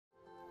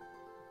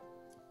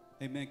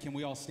Amen. Can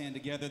we all stand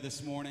together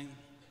this morning?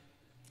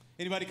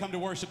 Anybody come to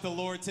worship the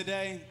Lord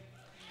today?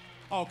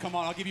 Oh, come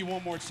on. I'll give you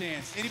one more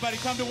chance. Anybody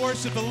come to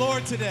worship the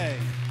Lord today?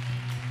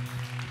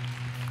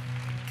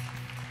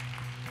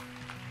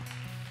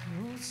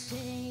 Oh,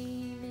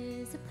 shame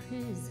is a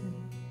prison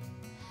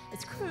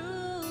as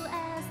cruel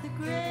as the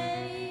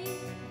grave.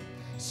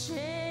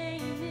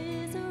 Shame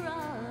is a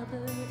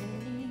robber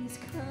and he's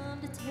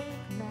come to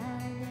take my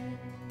name.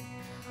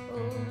 Oh,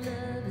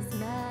 love is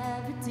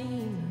my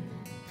redeemer,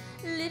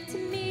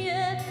 lifting me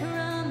up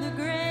from the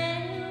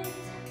grave.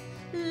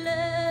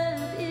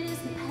 Love is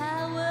the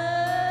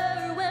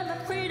power where my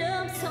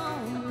freedom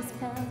song is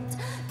found.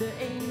 There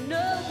ain't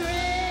no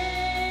grave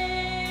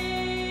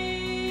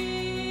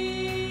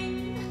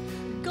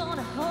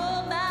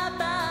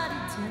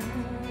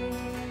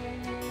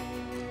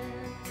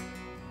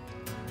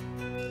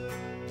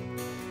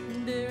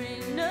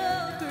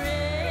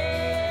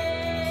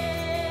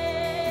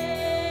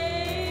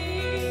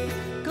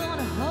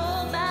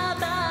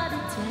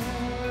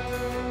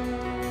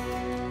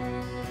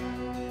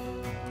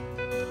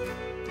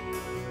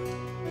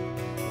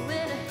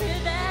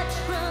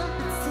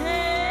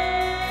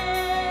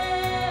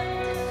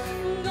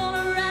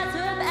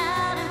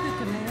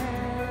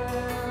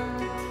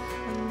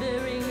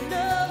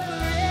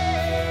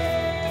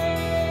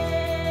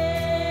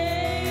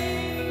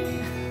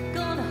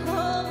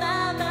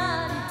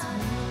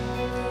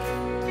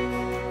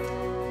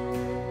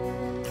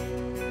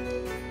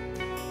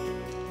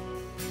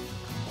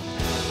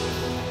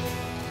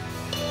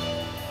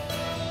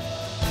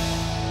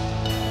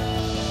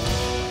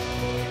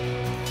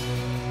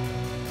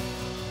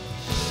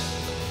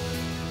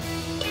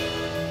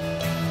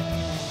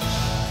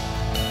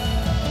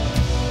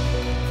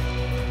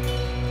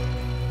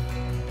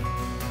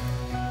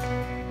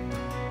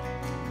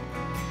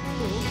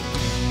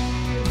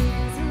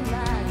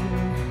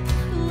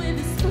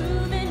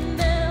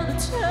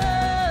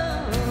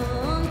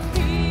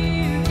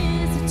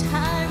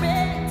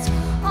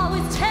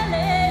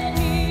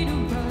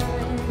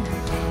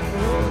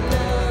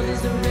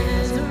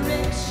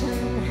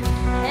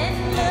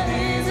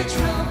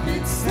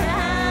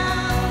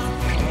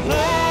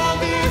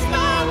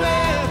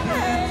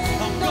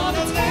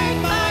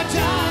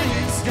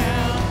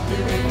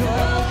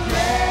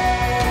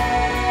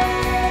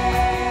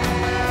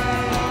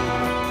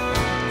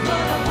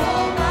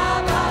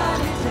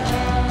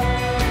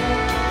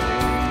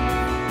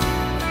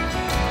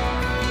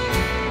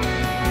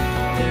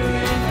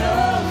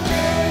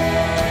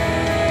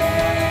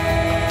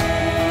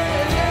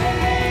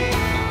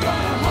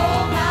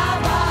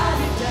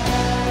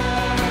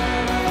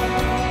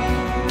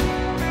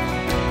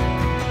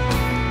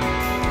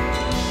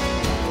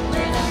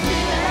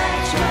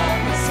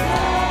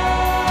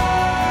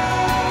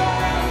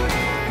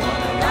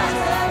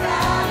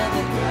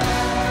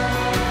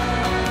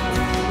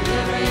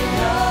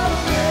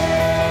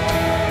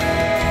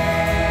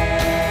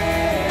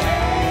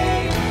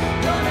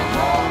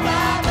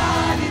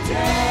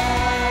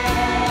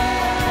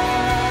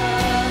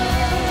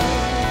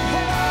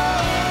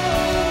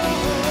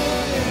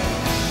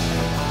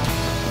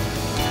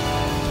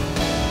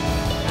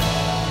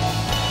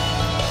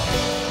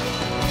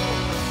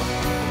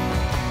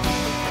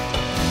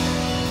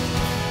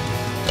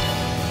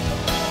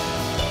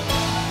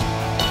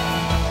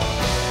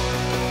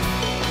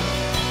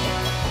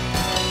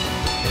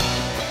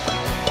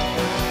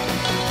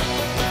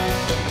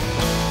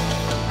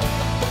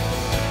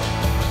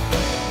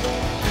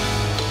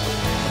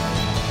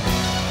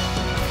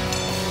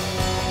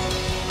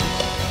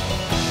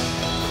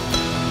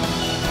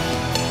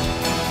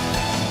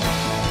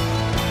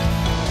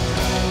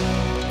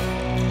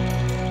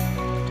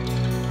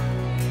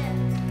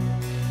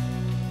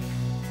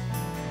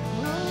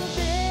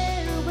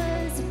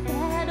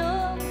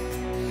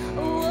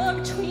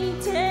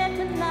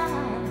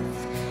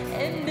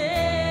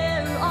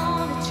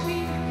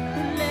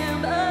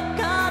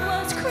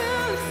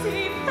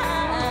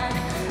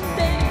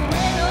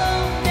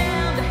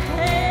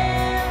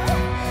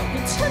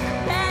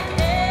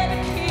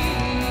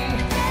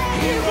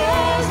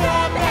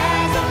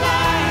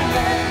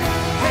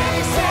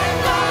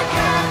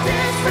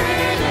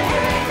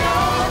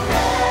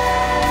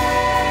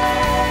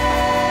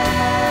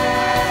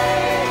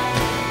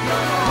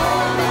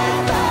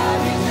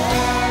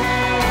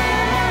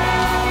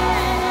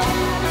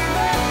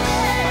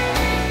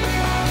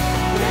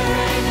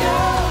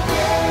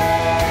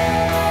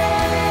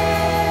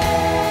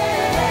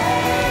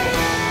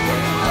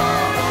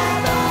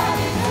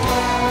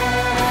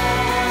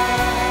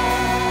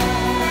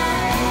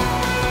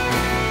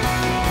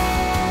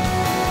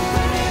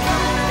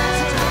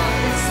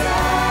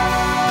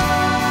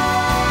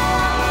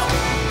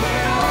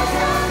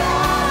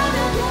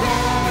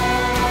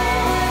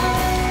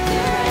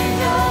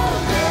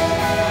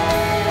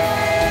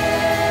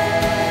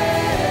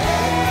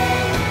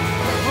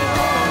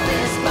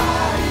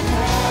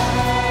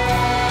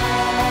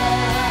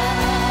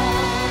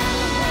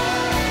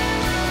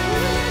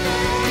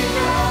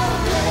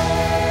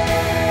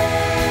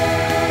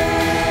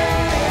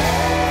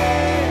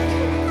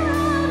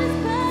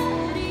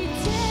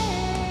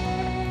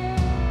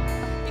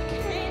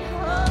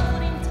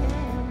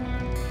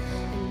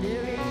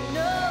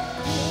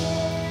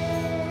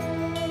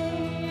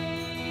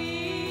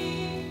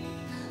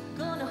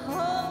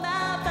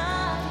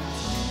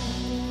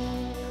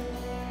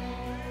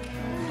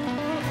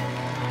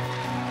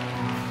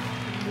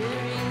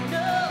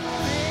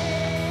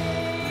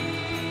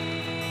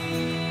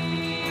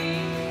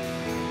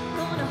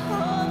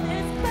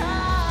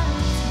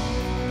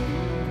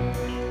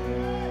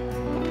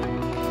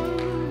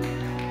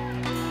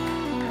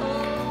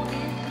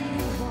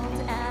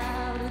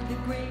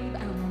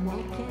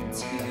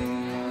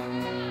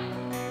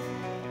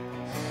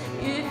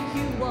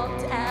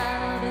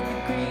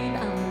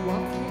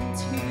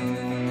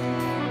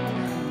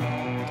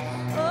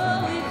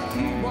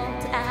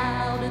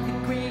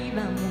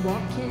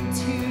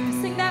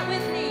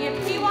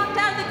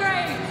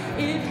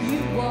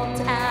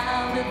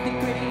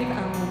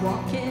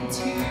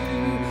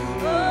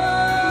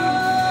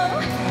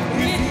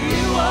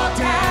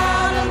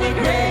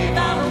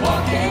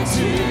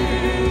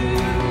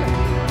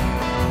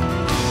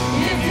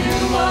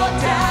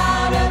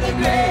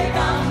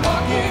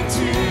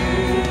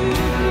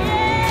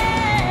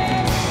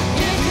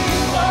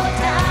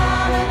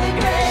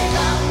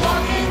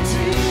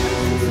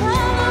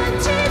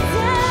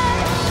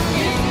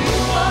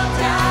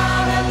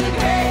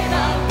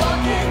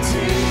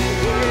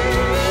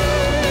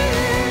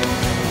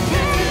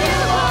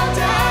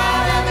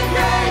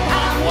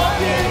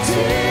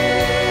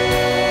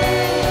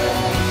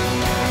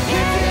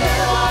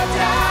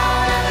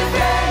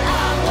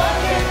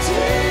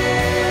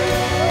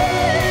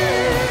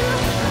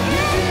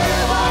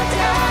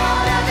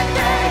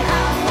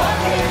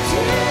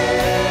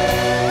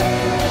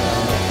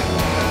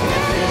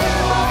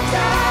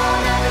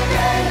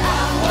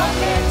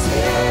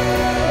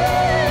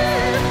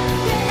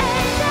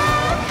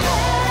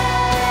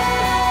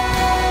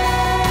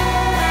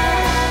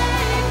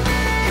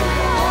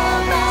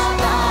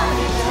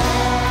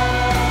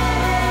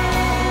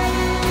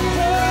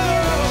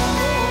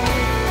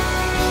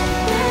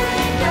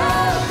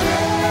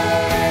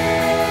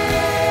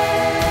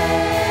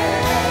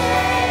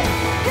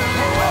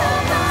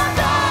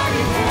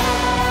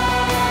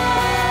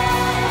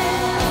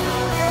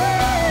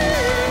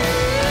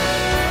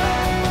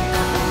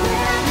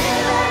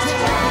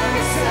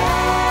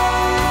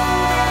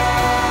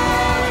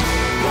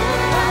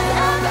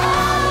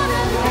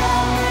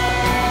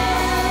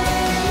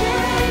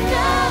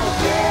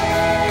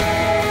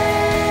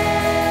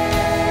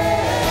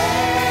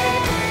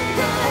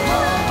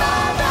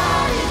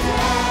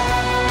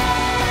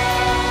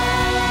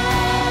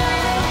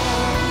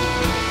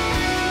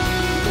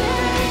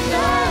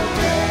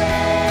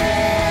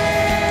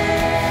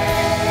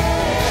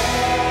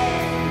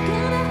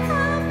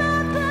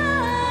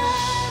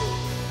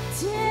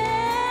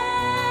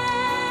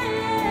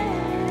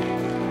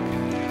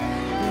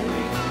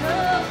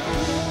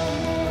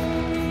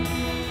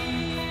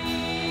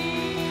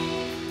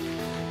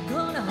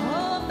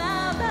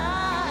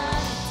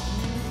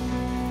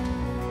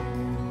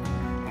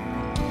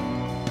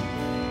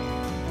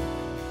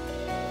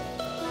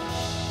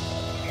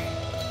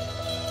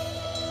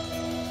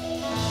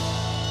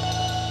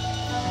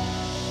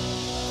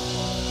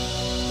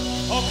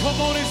Oh,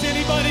 come on, is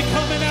anybody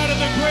coming out of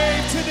the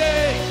grave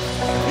today?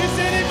 Is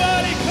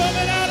anybody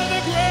coming out of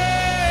the grave?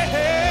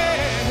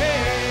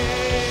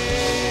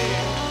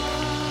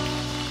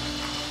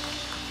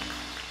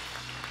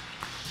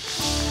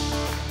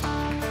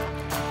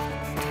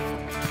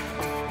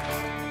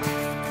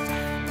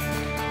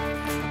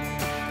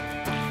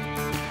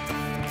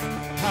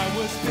 I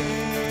was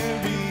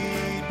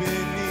buried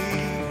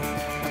beneath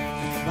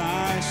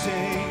my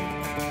shame.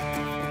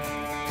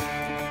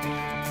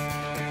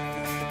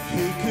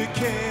 Who could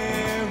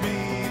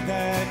carry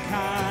that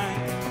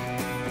kind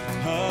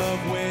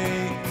of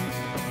weight?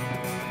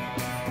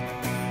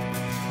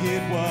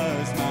 It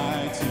was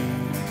my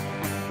tomb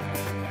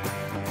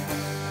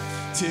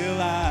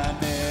till I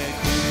met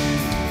you.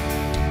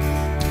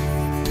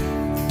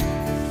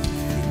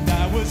 And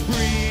I was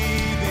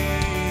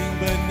breathing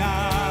but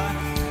not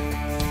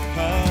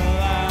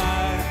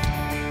alive.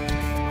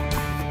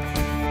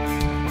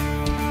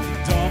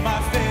 And all my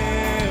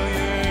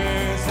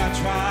failures I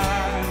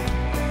tried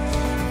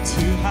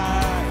to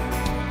hide.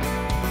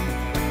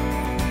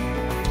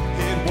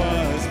 It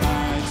was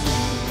my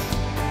tomb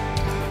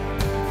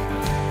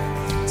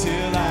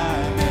till I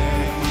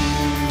met you.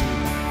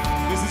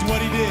 This is what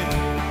he did.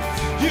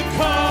 You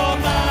called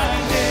my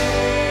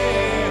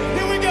name.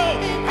 Here we go.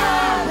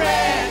 I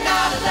ran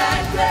out of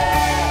that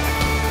grave,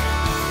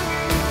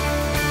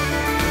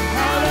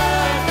 out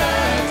of the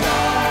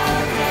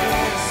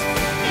darkness,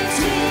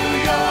 into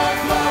your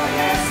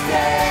glorious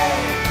day.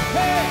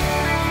 Hey.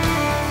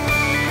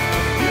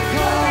 You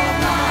called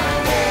my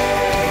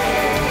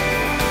name,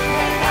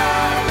 and I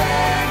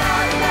ran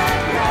out of that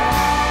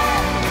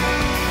grave,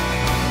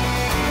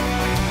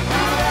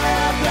 out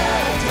of the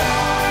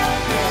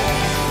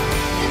darkness,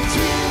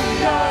 into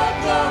your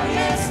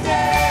glorious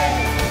day.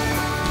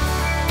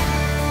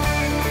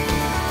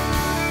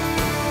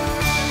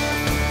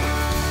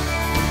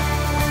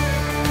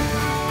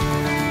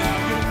 Now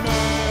your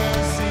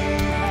mercy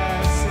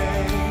has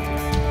saved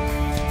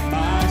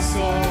my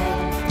soul.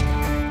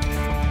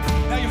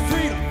 Now your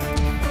freedom.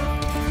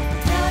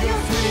 Now your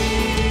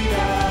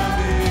freedom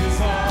is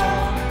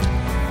all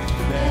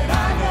that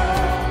I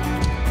know.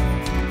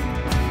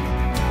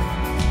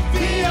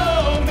 The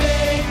old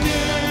made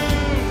new.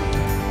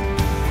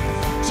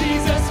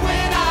 Jesus,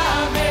 when I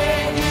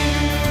met you,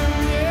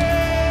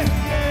 yeah,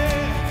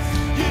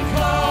 yeah, you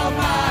called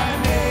my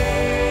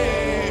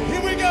name.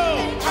 Here we go.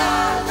 I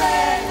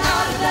ran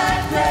out of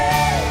that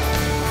grave,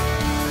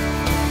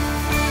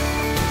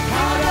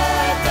 out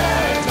of the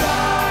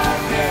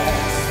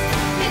darkness,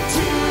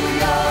 into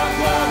your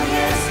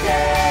glorious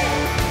day.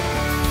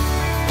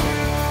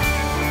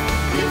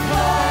 You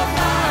called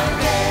my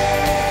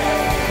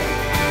name,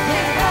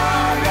 and I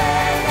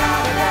ran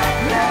out of that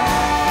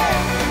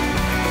grave,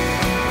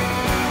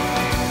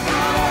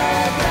 out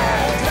of the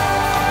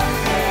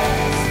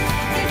darkness,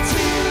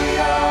 into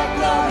your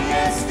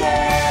glorious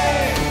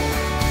day.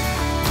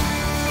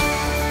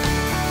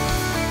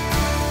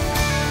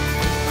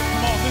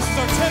 Come on, this is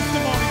our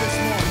testimony this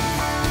morning.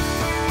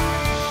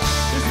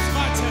 This is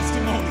my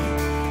testimony.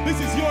 This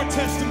is your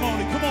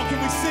testimony. Come on, can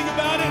we sing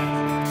about it?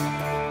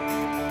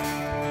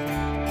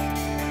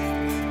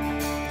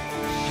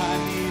 I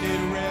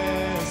needed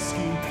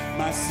rescue.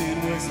 My sin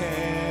was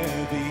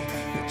heavy.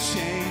 The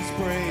chains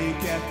break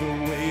at the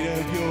weight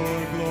of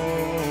your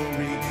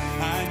glory.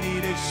 I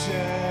needed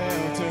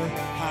shelter.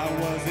 I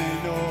was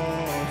an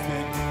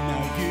orphan.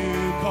 Now you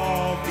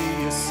called me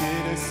a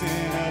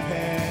citizen of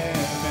heaven.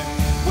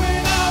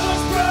 When I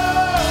was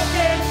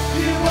broken,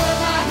 you were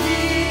my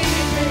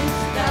healing.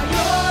 Now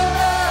your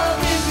love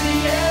is the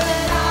air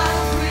that I'm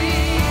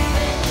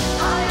breathing.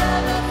 I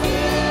have a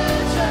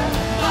future.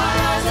 My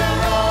eyes are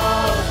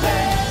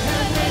open,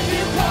 and then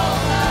you call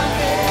my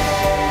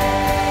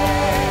name.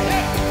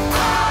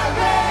 I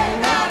ran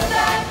out of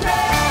that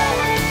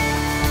grave,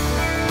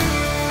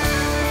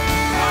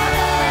 out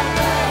of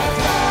the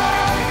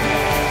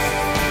darkness,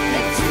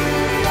 into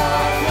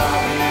your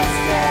glorious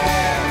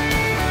day.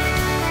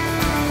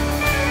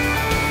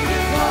 You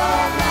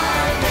called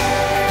my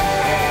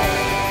name,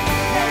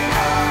 and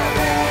I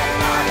ran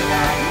out of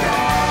that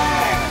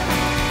grave,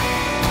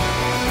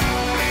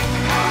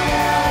 out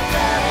of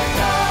the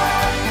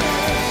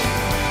darkness,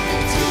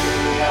 into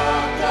your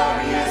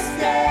glorious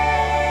day.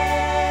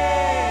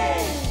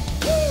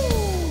 Woo!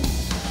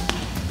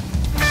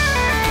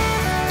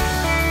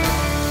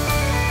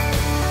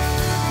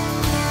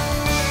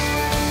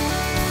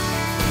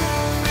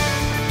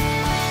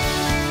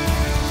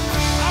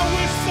 I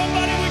wish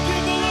somebody would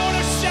give the Lord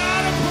a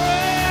shout of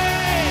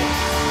praise.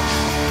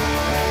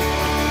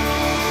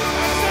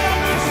 I said, I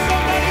wish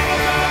somebody in the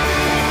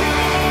balcony would give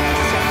the Lord a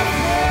shout of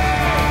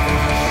praise.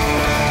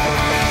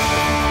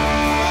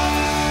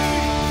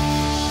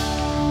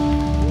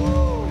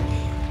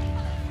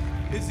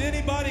 Woo. Is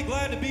anybody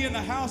glad to be in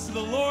the house of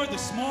the Lord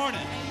this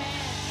morning?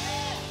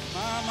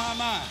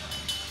 My.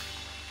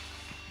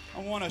 I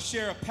want to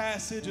share a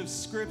passage of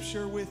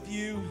scripture with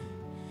you.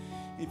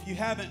 If you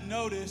haven't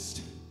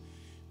noticed,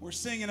 We're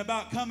singing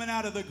about coming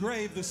out of the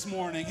grave this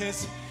morning.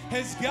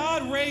 Has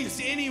God raised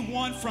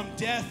anyone from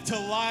death to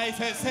life?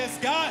 Has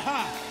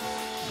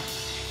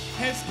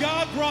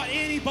God brought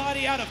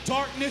anybody out of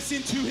darkness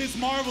into his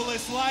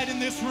marvelous light in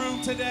this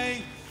room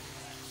today?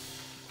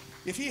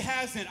 If he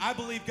hasn't, I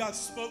believe God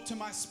spoke to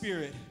my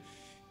spirit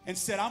and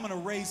said, I'm going to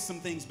raise some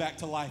things back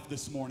to life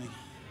this morning.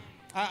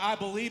 I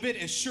believe it.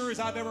 As sure as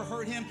I've ever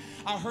heard him,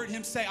 I heard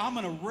him say, I'm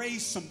going to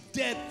raise some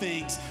dead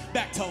things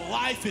back to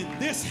life in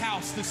this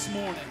house this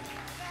morning.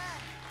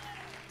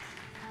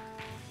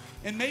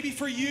 And maybe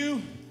for you,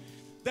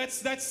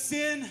 that's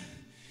sin.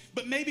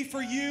 But maybe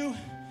for you,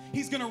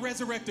 he's going to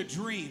resurrect a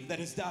dream that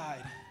has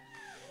died.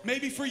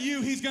 Maybe for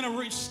you, he's going to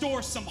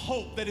restore some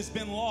hope that has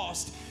been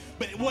lost.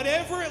 But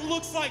whatever it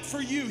looks like for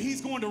you,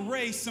 he's going to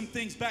raise some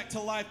things back to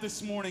life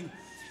this morning.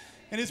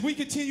 And as we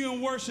continue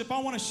in worship, I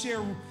want to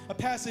share a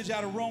passage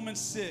out of Romans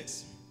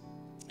 6.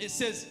 It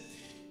says,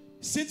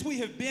 since we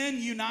have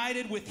been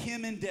united with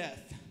him in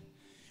death,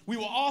 we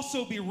will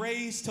also be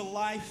raised to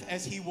life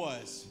as he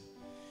was.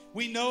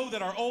 We know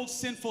that our old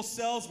sinful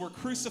selves were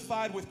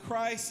crucified with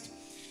Christ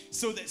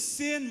so that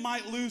sin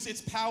might lose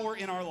its power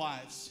in our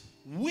lives.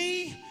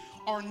 We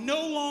are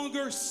no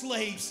longer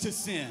slaves to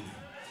sin.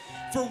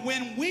 For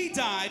when we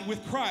died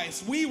with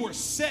Christ, we were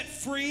set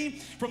free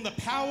from the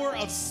power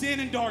of sin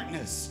and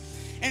darkness.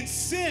 And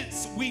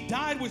since we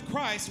died with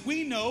Christ,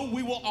 we know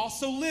we will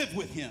also live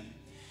with him.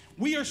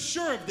 We are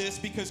sure of this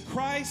because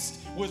Christ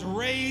was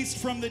raised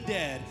from the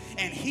dead,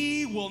 and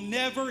he will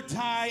never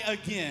die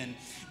again.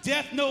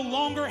 Death no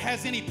longer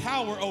has any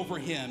power over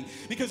him,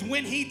 because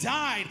when he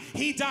died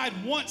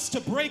once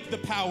to break the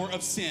power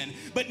of sin.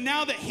 But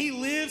now that he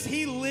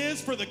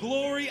lives for the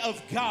glory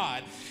of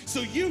God.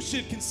 So you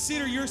should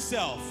consider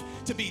yourself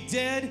to be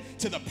dead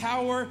to the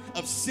power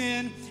of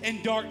sin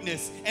and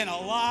darkness and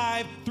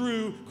alive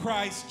through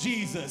Christ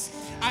Jesus.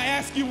 I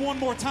ask you one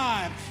more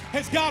time,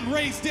 has God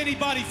raised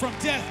anybody from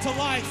death to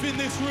life in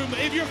this room?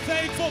 If you're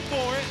thankful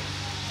for it,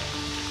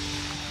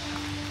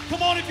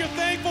 come on, if you're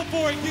thankful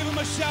for it, give him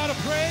a shout of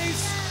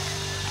praise.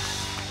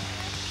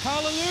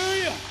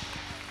 Hallelujah.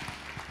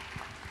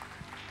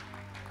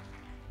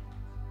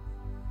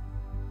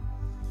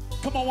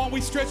 Come on, why don't we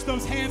stretch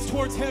those hands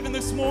towards heaven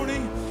this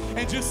morning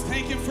and just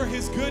thank him for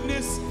his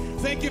goodness.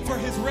 Thank him for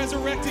his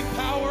resurrecting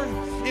power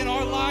in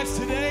our lives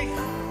today.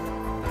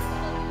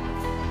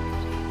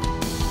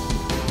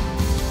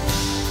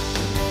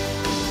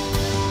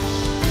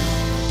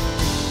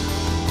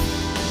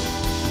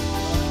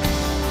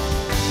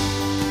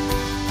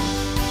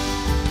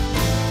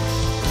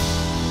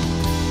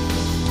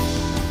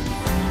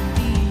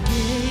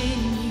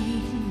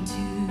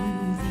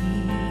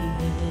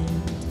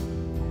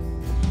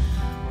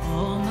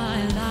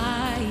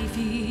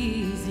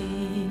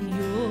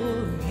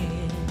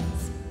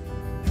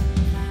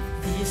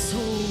 This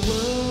whole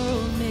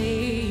world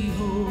may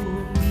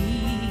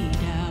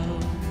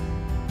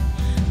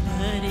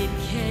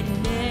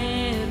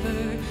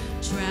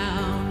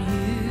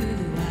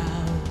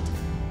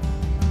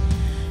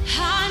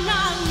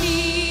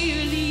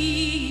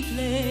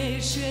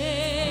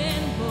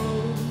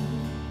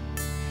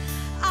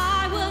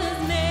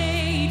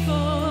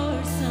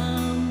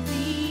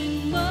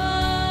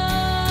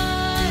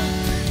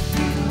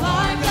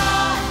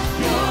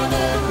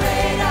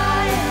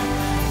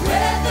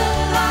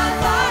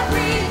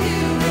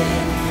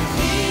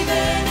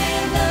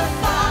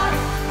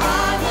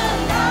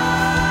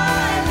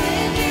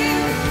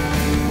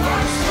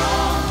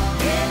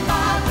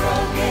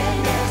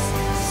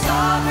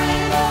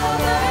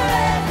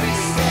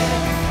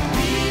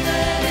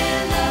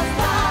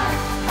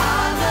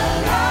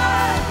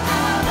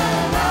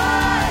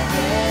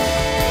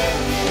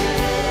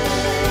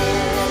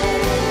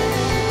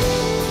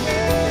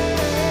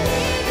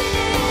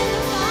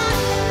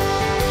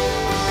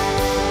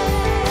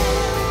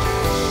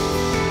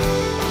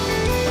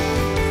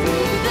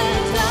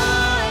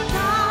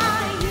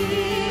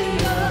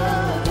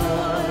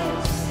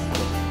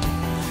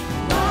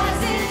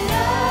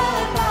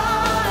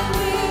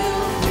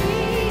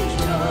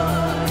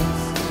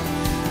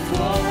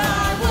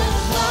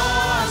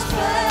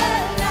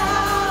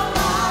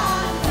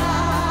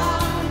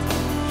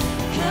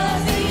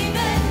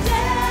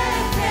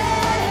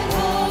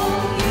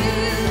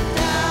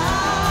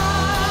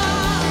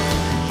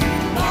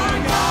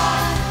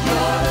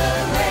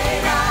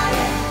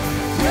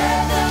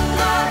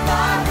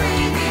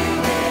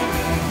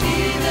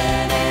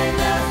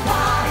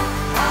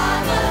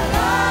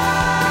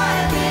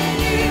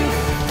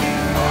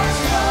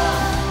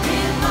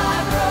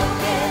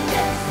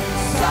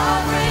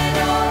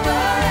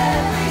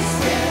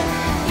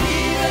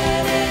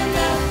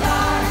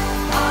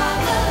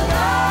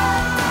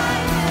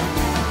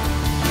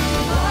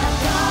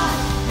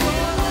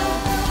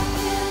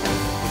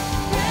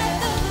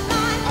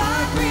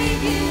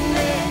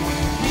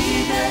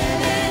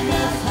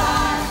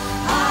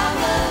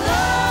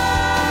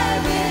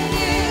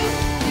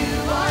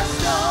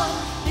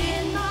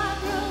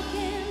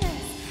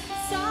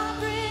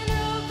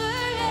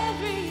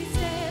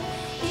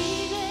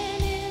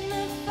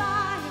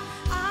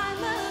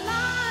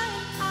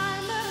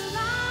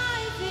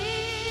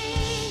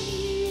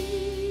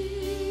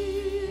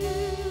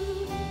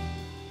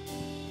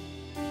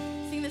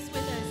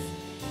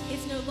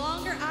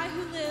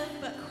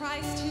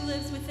Christ who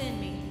lives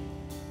within me.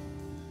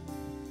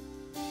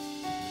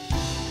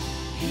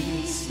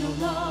 It's no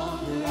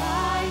longer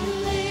I who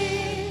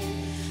live,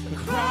 but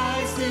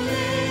Christ who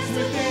lives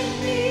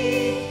within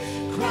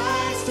me.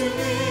 Christ who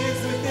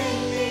lives within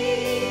me.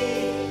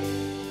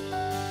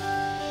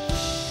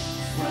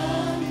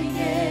 From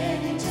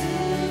beginning to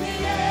the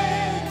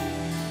end,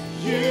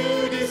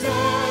 you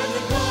deserve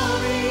the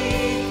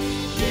glory.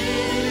 You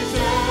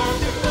deserve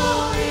the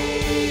glory.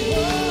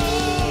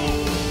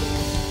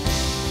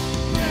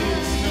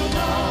 It's no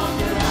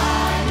longer I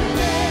who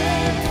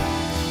live,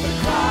 but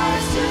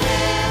Christ who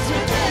lives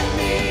within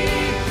me.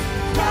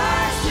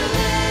 Christ who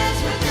lives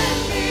within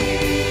me.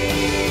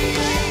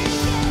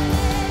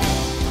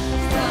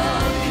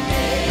 From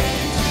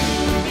beginning to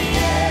the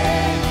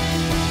end,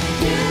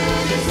 you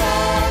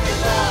deserve the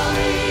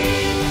glory.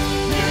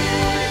 You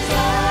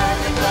deserve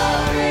the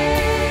glory.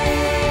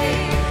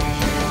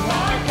 You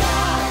are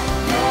God.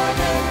 You're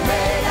the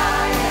great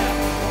I am.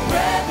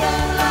 Breath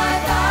of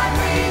life, I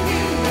breathe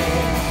you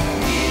in.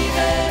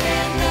 Even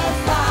in the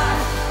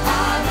fire,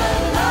 I'm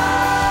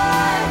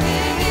alive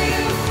in you.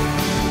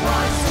 You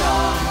are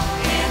strong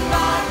in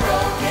my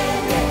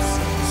brokenness,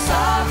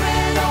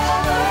 sovereign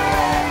over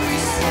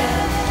every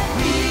sin.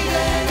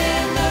 Even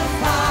in the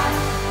fire,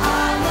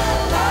 I'm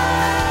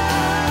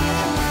alive.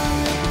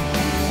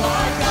 You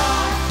are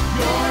God.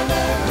 You're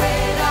the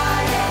great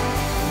I am.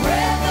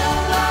 Breath of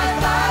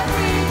life, I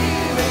breathe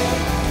you in.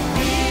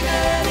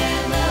 Even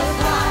in the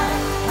fire,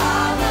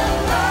 I'm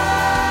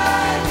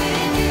alive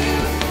in you.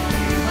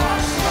 You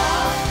are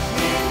strong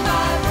in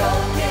my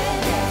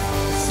brokenness,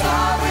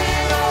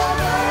 sovereign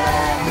over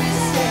every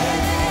sin.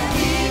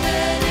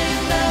 Even in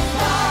the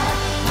fire,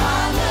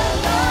 I'm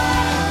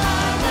alive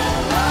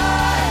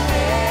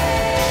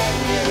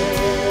in you.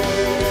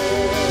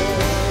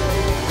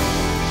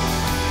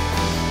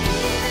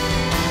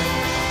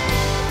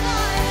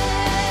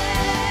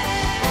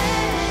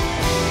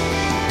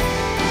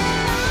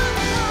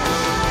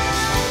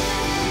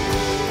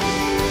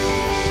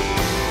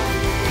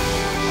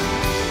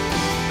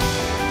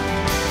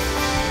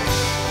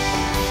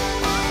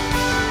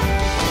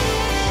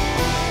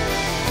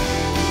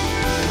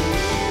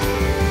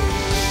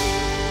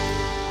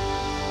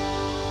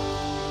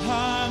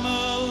 I'm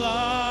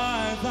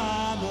alive,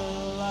 I'm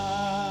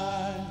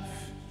alive.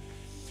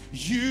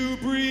 You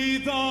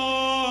breathe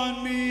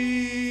on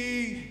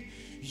me,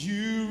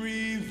 you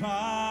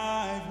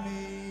revive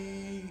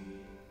me.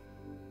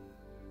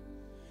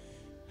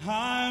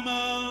 I'm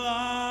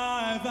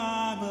alive,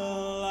 I'm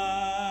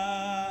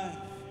alive.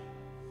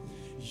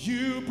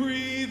 You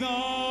breathe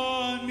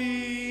on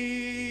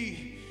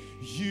me,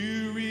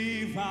 you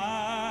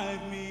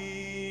revive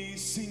me.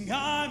 Sing,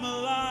 I'm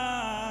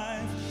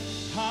alive,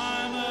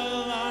 I'm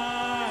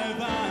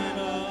alive, I'm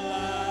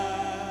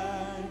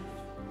alive.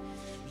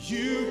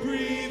 You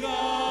breathe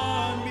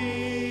on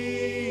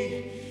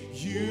me,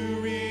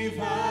 you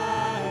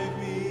revive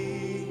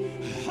me.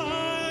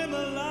 I'm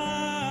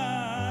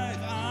alive,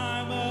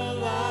 I'm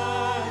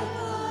alive.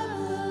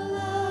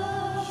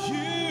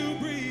 You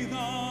breathe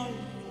on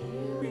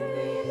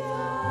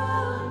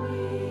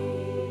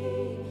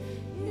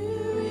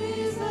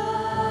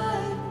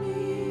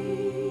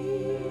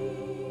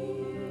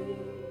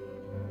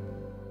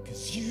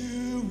Cause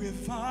you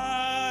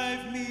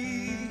revive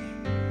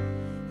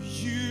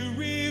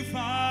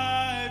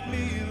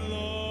me,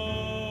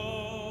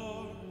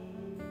 Lord,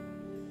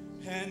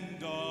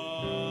 and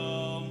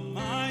all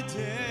my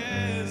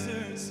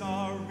deserts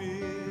are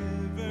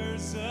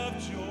rivers of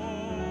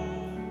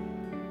joy.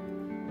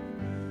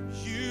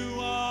 You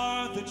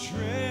are the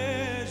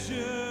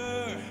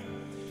treasure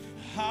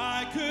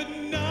I could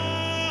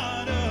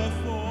not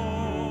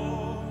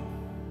afford,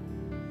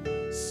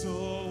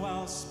 so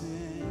I'll spend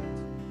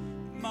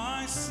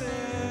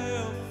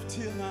myself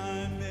till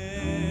I'm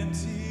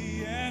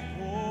empty and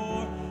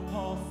poor,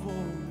 all for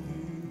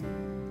you.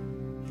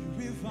 You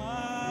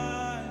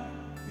revive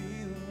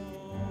me,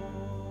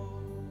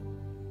 Lord.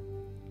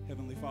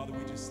 Heavenly Father,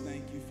 we just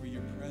thank you for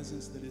your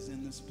presence that is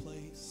in this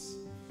place.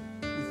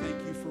 We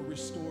thank you for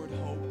restored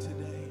hope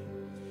today.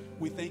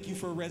 We thank you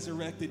for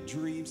resurrected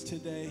dreams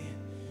today.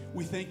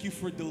 We thank you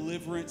for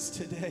deliverance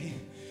today.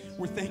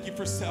 We thank you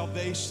for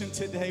salvation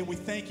today. We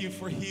thank you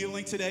for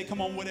healing today.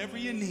 Come on, whatever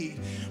you need,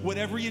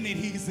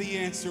 He's the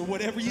answer.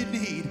 Whatever you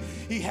need,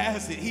 He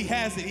has it. He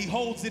has it. He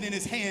holds it in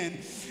His hand,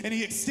 and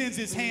He extends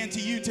His hand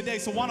to you today.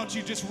 So why don't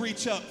you just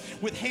reach up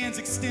with hands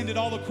extended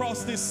all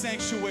across this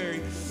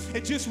sanctuary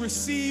and just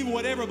receive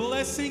whatever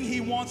blessing He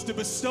wants to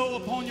bestow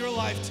upon your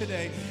life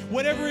today.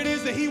 Whatever it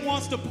is that He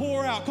wants to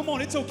pour out. Come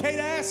on, it's okay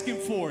to ask Him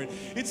for it.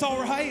 It's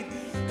all right.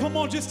 Come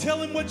on, just tell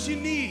Him what you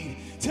need.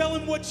 Tell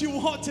Him what you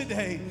want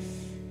today.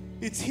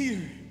 It's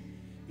here.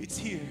 It's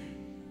here.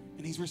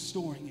 And He's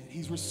restoring it.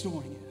 He's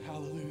restoring it.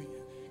 Hallelujah.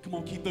 Come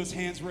on, keep those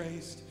hands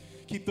raised.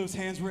 Keep those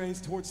hands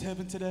raised towards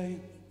heaven today.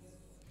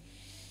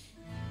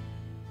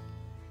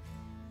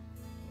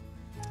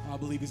 I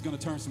believe He's going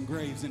to turn some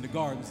graves into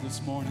gardens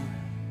this morning.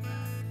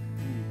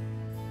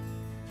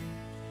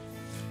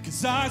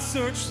 'Cause I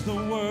searched the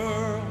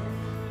world,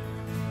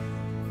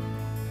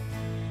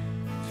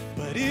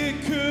 but it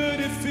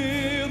couldn't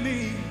fill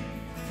me.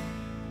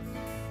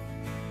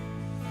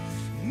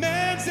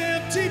 Man's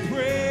empty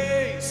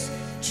praise,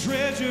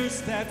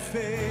 treasures that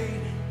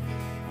fade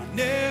are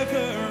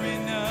never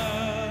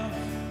enough.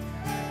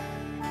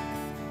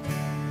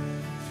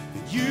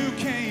 And you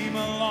came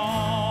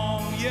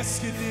along,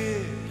 yes you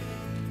did.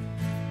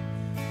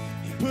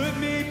 You put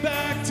me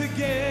back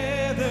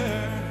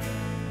together.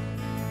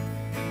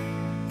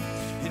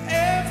 And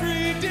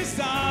every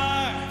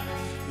desire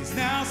is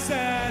now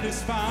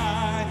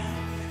satisfied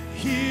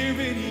here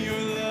in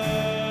your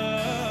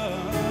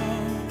love.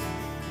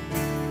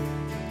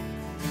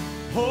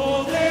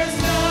 Oh, there's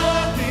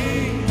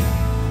nothing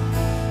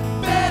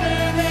better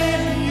than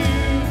you.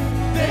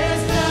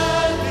 There's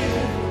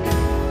nothing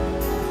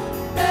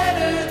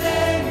better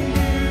than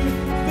you.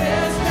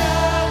 There's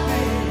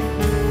nothing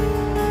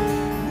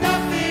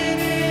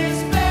is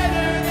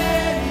better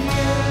than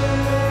you.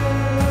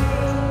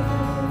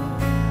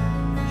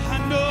 I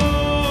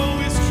know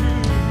it's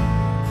true.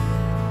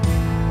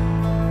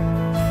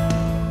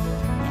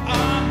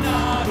 I'm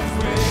not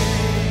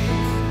afraid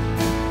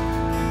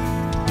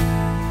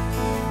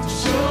to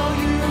show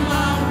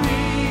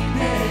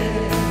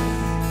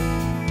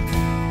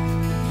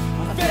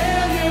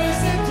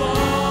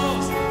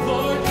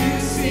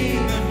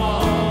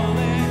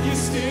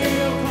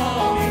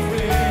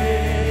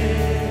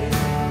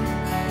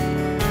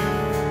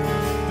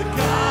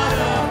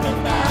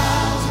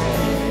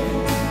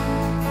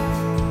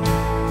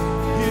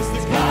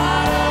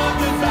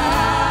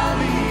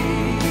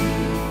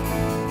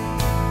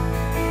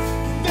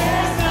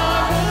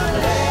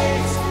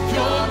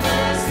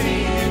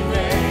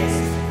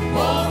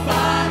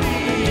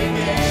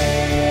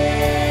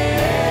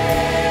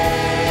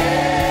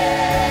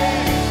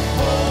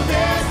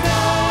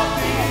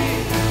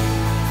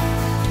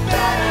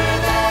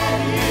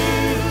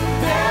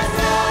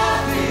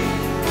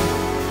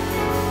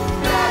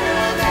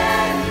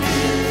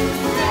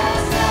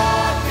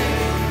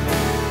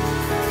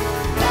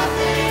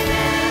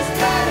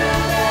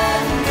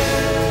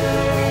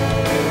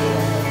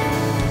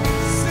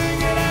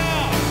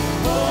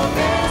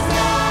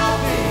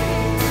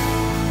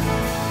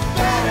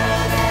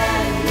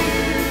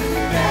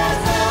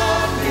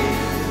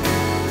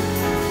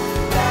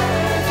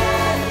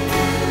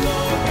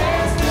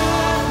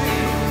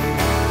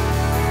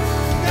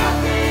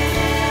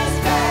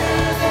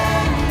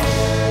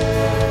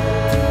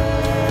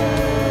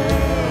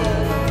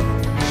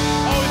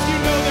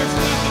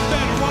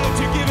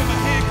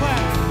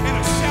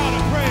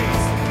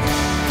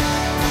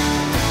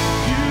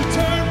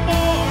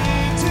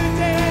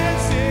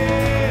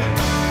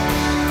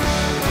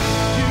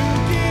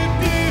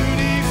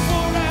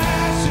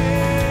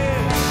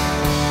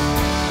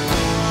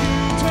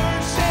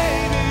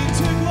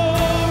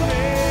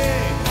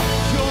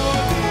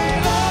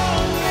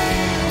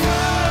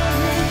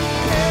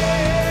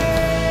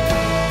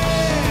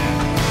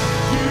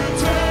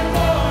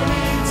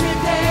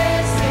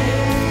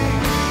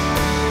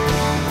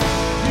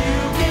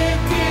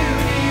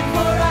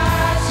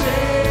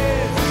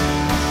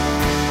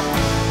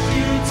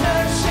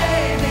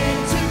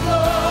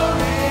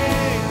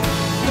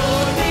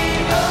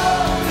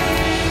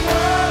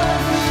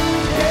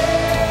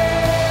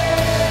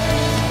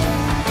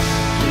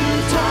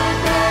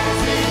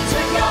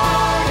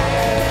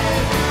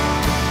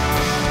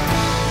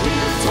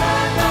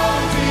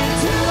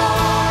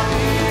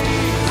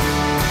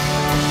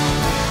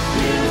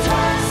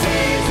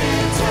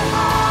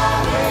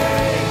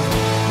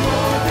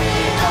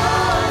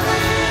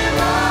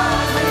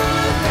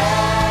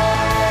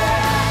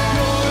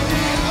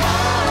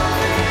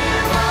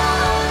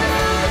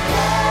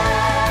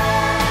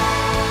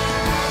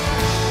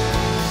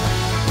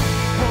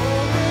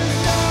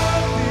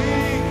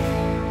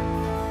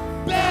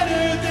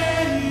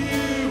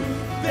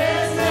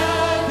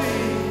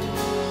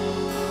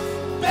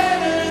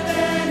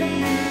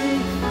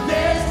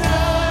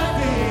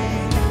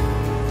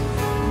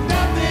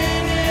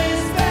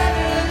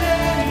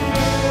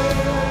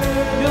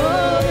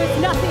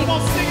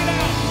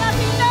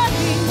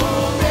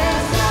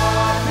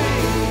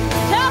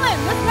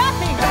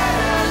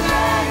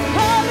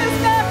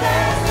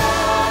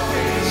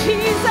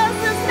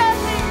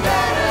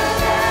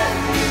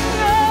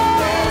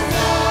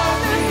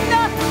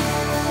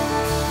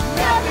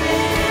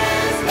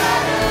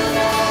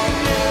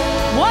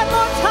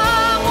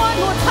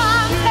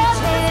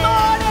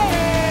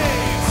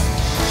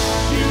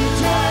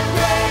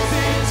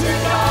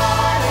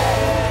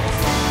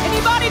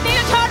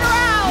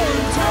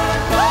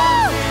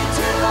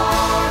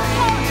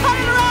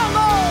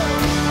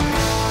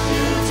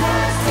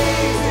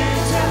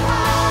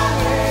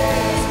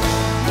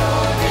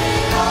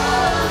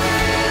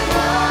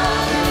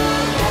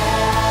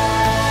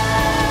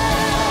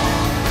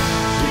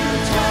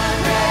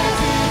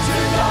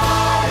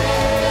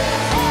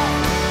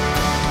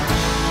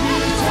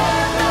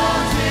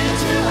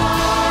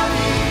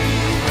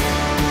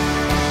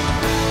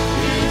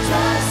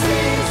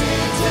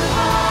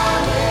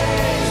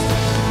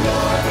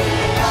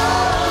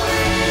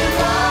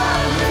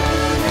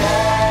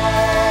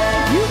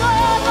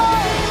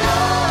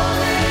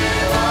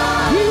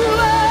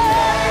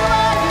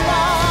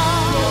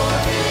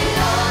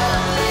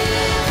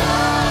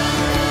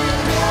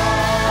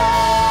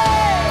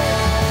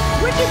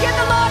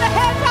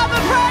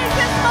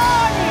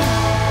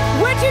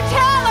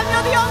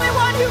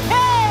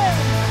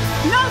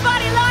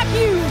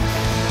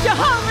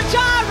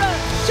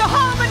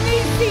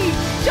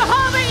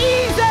Jehovah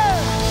Ezer,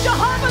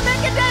 Jehovah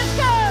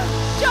Mekadesko,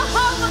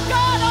 Jehovah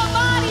God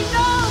Almighty.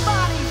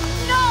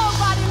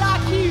 Nobody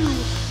like you.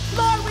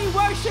 Lord, we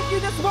worship you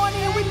this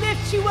morning and we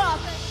lift you up.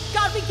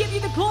 God, we give you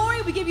the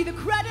glory, we give you the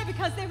credit,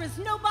 because there is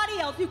nobody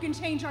else who can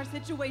change our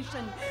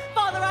situation.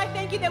 Father, I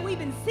thank you that we've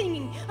been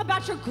singing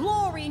about your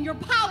glory and your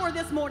power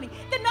this morning,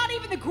 that not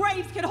even the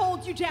graves can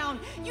hold you down.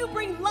 You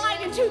bring light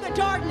into the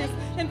darkness.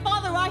 And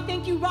Father, I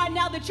thank you right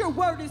now that your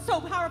word is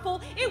so powerful,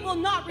 it will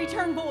not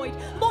return void.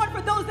 Lord,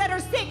 for those that are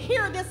sick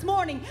here this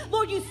morning,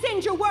 Lord, you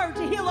send your word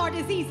to heal our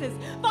diseases.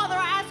 Father,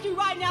 I ask you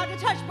right now to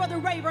touch Brother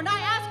Rayburn. I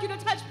ask you to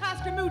touch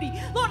Pastor Moody.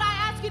 Lord,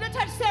 I ask you to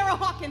touch Sarah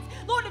Hawkins.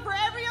 Lord, and for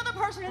every other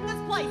person in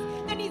this place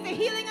that needs a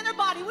healing in their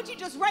body, would you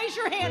just raise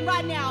your hand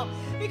right now?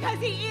 Because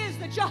he is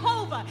the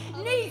Jehovah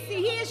Nisi.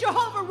 He is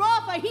Jehovah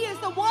Rapha. He is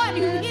the one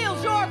who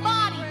heals your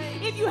body.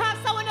 If you have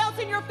someone else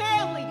in your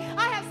family,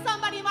 I have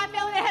somebody in my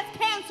family that has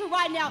cancer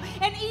right now,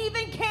 and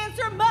even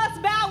cancer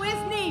must bow its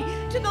knee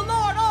to the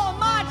Lord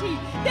Almighty.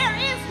 There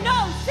is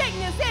no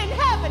sickness in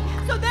heaven,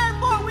 so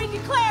therefore we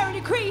declare and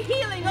decree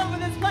healing over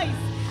this place.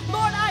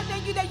 Lord, I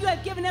thank you that you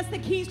have given us the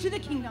keys to the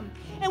kingdom.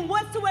 And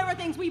whatsoever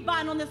things we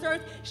bind on this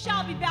earth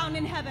shall be bound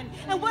in heaven.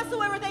 And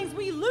whatsoever things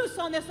we loose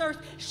on this earth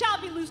shall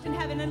be loosed in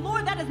heaven. And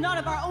Lord, that is not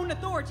of our own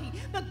authority.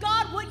 But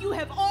God, what you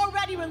have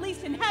already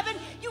released in heaven,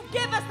 you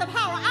give us the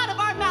power out of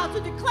our mouth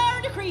to declare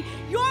and decree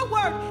your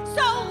word.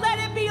 So let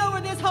it be over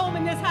this home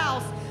and this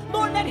house.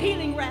 Lord, let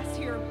healing rest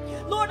here.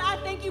 Lord, I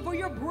thank you for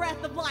your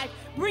breath of life,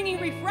 bringing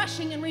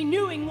refreshing and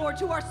renewing, Lord,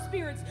 to our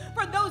spirits.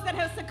 For those that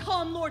have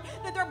succumbed, Lord,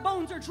 that their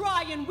bones are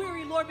dry and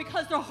weary, Lord,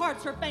 because their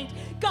hearts are faint.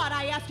 God,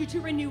 I ask you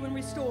to renew and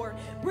restore.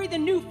 Breathe a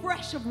new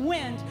fresh of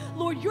wind.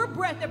 Lord, your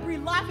breath that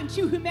breathed life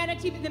into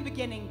humanity in the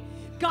beginning.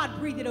 God,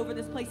 breathe it over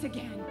this place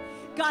again.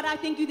 God, I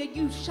thank you that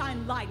you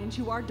shine light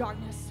into our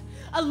darkness.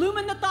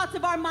 Illumine the thoughts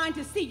of our mind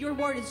to see your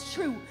word is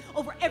true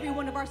over every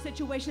one of our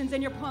situations,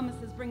 and your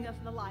promises bring us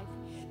the life.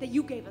 That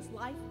you gave us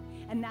life,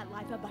 and that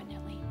life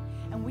abundantly.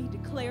 And we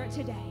declare it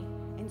today,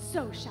 and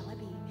so shall it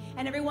be.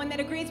 And everyone that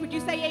agrees, would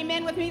you say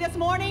amen with me this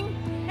morning?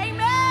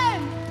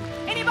 Amen.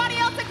 Anybody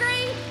else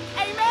agree?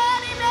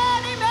 Amen,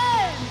 amen,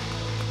 amen.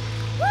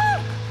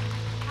 Woo!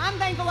 I'm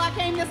thankful I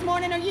came this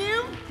morning. Are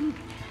you?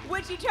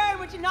 Would you turn,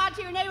 would you nod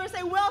to your neighbor and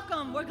say,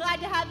 welcome. We're glad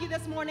to have you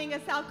this morning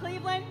at South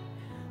Cleveland.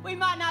 We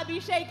might not be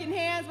shaking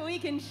hands, but we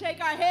can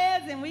shake our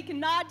heads and we can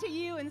nod to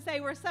you and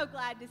say, we're so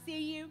glad to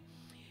see you.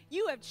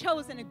 You have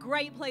chosen a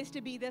great place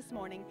to be this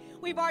morning.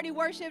 We've already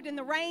worshiped in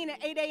the rain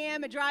at 8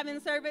 a.m. at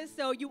drive-in service,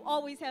 so you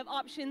always have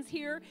options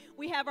here.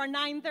 We have our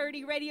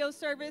 9:30 radio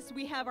service.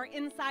 We have our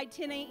inside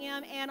 10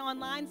 a.m. and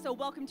online, so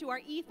welcome to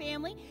our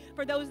e-family.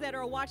 For those that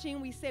are watching,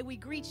 we say we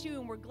greet you,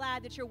 and we're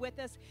glad that you're with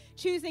us,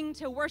 choosing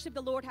to worship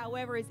the Lord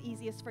however is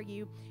easiest for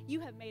you. You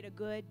have made a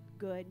good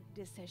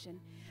decision.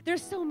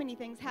 There's so many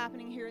things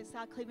happening here at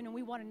South Cleveland, and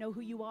we want to know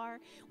who you are.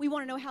 We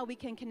want to know how we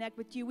can connect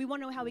with you. We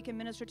want to know how we can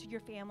minister to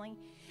your family.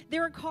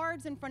 There are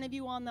cards in front of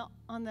you on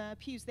the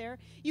pews there.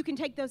 You can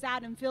take those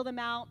out and fill them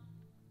out.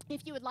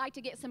 If you would like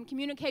to get some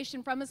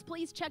communication from us,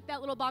 please check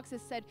that little box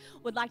that said,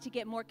 would like to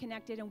get more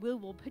connected, and we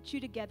will put you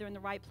together in the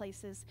right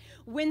places.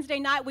 Wednesday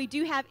night, we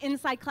do have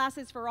inside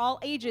classes for all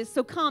ages,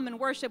 so come and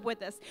worship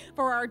with us.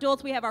 For our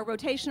adults, we have our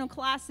rotational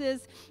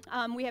classes.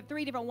 We have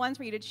 3 different ones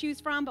for you to choose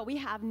from, but we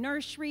have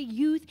nursery,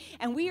 youth,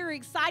 and we are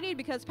excited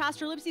because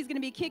Pastor Lipsy is going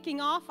to be kicking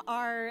off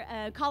our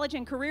college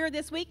and career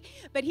this week,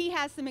 but he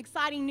has some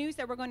exciting news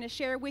that we're going to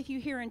share with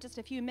you here in just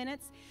a few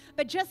minutes.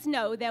 But just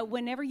know that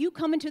whenever you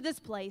come into this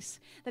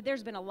place, that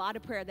there's been a lot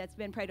of prayer that's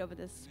been prayed over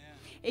this.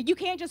 Amen. You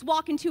can't just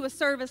walk into a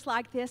service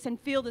like this and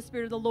feel the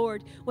Spirit of the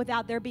Lord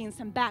without there being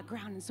some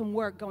background and some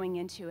work going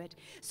into it.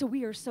 So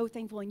we are so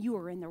thankful, and you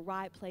are in the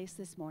right place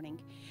this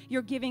morning.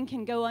 Your giving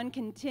can go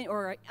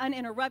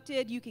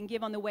uninterrupted. You can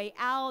give on the way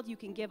out. You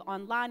can give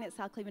online at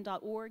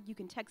southcleveland.org. You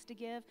can text to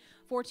give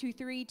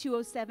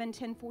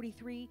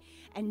 423-207-1043.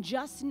 And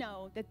just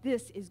know that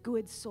this is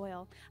good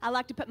soil. I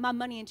like to put my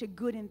money into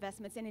good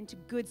investments and into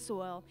good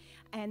soil.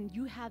 And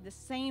you have the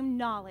same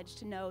knowledge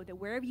to know that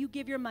wherever you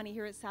give your money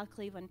here at South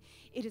Cleveland,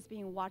 it is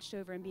being watched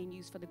over and being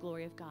used for the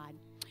glory of God.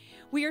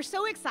 We are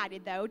so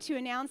excited, though, to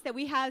announce that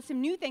we have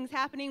some new things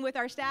happening with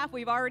our staff.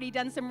 We've already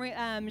done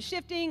some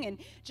shifting, and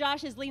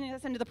Josh is leading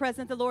us into the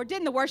presence of the Lord.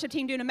 Didn't the worship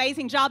team do an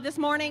amazing job this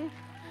morning?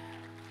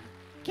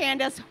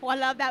 Candace, oh, I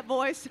love that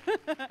voice.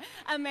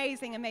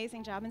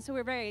 Amazing job. And so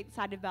we're very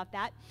excited about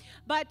that.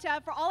 But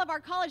for all of our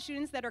college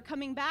students that are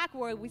coming back,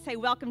 we say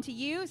welcome to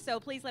you. So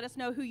please let us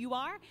know who you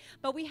are.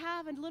 But we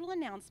have a little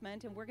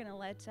announcement, and we're going to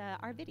let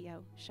our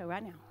video show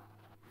right now.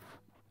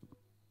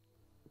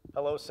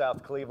 Hello,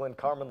 South Cleveland.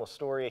 Carmen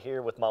Lastoria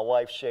here with my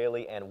wife,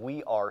 Shaylee, and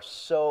we are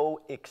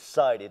so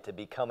excited to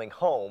be coming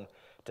home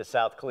to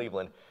South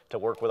Cleveland to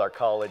work with our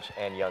college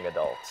and young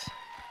adults.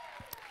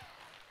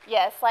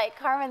 Yes, like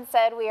Carmen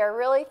said, we are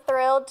really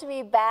thrilled to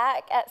be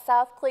back at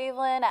South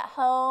Cleveland at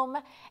home,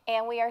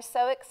 and we are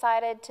so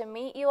excited to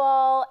meet you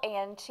all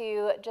and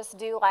to just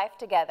do life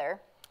together.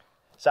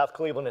 South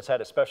Cleveland has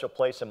had a special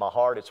place in my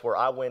heart. It's where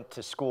I went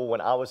to school when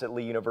I was at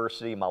Lee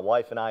University. My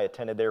wife and I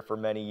attended there for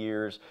many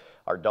years.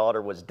 Our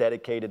daughter was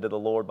dedicated to the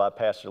Lord by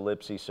Pastor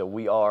Lipsy, so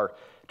we are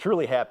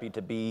truly happy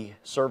to be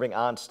serving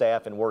on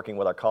staff and working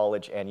with our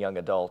college and young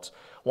adults.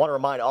 I want to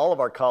remind all of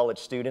our college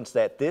students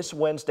that this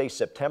Wednesday,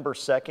 September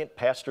 2nd,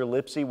 Pastor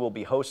Lipsy will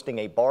be hosting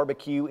a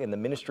barbecue in the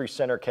Ministry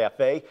Center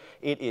Cafe.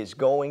 It is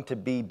going to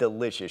be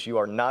delicious. You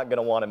are not going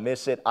to want to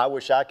miss it. I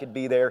wish I could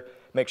be there.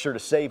 Make sure to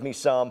save me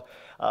some.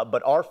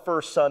 But our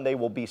first Sunday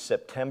will be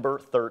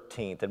September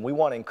 13th, and we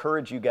want to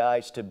encourage you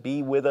guys to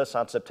be with us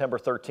on September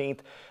 13th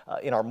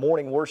in our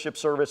morning worship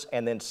service,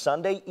 and then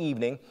Sunday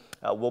evening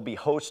we'll be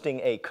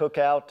hosting a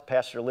cookout.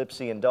 Pastor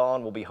Lipsy and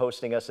Dawn will be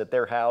hosting us at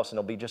their house, and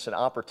it'll be just an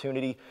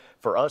opportunity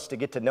for us to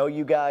get to know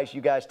you guys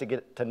to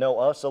get to know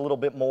us a little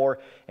bit more,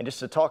 and just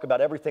to talk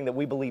about everything that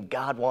we believe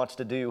God wants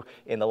to do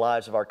in the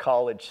lives of our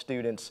college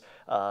students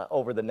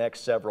over the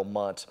next several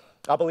months.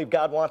 I believe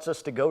God wants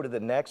us to go to the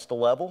next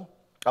level.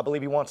 I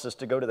believe He wants us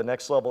to go to the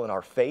next level in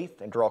our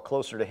faith and draw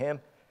closer to Him,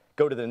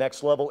 go to the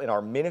next level in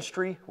our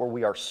ministry where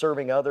we are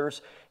serving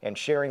others and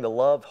sharing the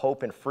love,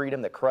 hope, and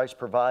freedom that Christ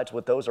provides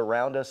with those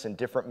around us in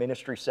different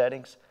ministry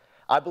settings.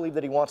 I believe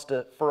that He wants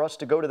for us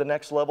to go to the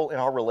next level in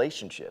our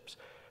relationships,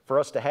 for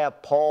us to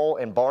have Paul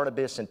and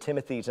Barnabas and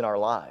Timothy's in our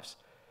lives.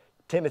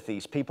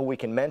 Timothy's, people we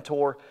can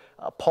mentor,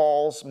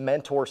 Paul's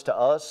mentors to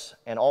us,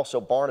 and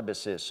also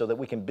Barnabas's, so that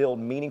we can build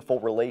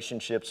meaningful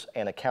relationships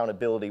and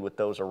accountability with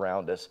those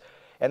around us.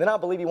 And then I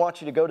believe He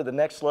wants you to go to the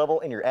next level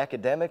in your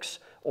academics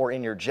or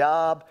in your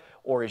job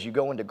or as you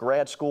go into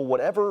grad school,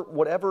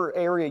 whatever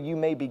area you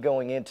may be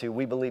going into,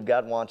 we believe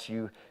God wants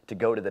you to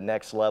go to the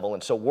next level.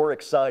 And so we're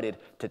excited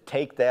to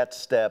take that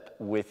step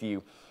with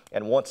you.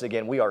 And once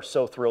again, we are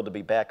so thrilled to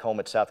be back home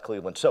at South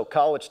Cleveland. So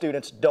college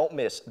students, don't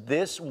miss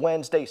this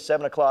Wednesday,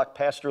 7 o'clock,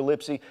 Pastor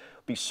Lipsy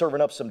will be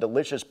serving up some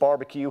delicious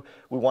barbecue.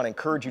 We want to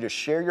encourage you to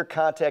share your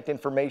contact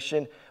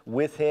information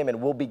with him, and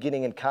we'll be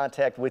getting in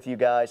contact with you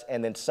guys.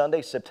 And then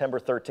Sunday, September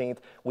 13th,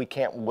 we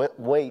can't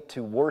wait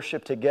to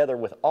worship together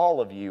with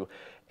all of you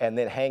and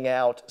then hang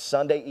out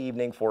Sunday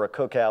evening for a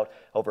cookout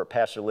over at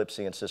Pastor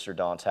Lipsy and Sister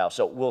Dawn's house.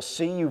 So we'll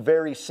see you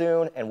very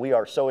soon, and we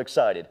are so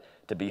excited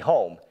to be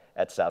home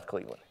at South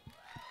Cleveland.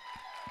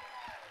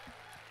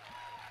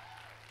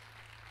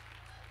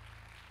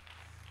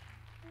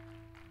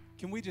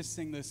 Can we just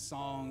sing this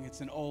song?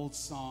 It's an old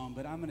song,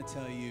 but I'm going to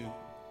tell you,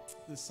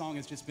 this song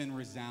has just been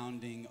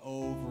resounding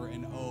over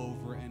and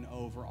over and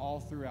over all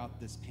throughout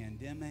this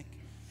pandemic.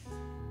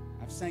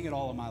 I've sang it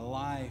all of my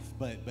life,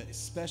 but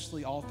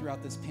especially all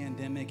throughout this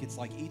pandemic. It's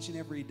like each and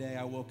every day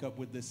I woke up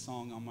with this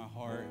song on my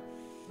heart.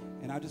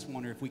 And I just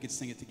wonder if we could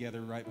sing it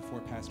together right before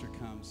Pastor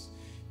comes.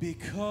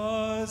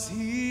 Because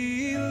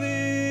He lives,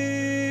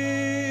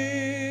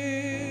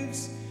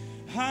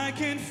 I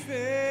can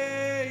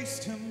face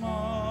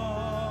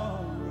tomorrow.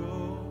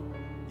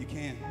 You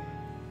can.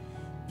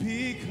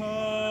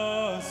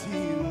 Because He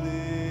lives,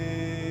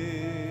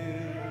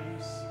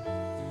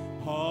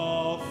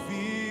 all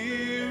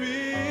fear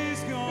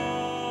is gone.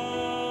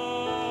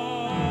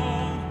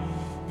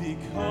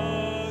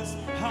 Because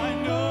I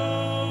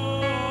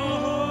know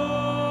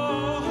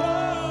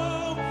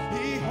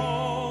He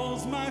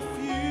holds my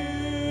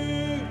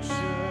future,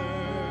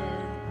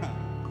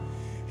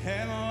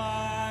 and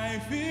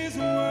life is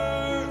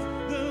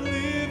worth the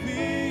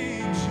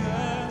living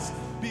just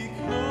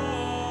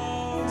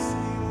because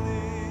He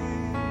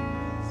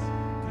lives.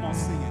 Come on,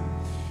 sing it.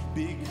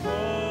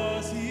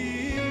 Because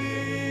He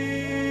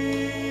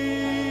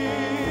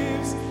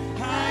lives,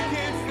 I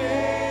can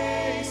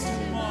face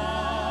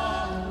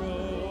tomorrow.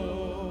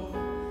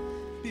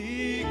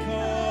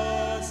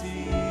 Because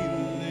He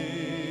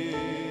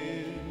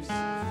lives,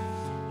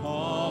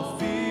 all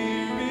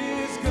fear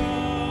is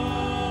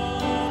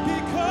gone.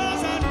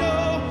 Because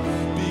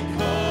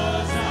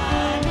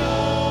I know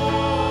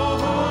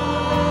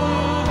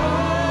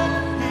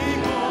He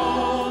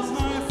holds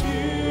my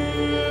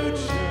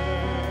future,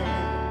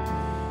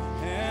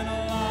 and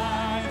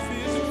life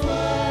is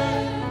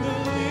worth the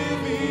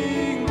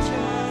living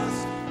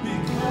just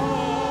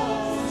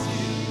because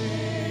He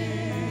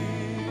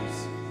lives.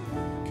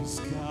 'Cause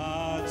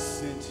God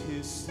sent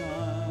His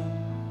Son,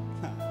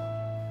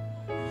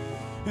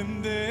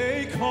 and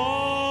they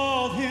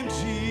called Him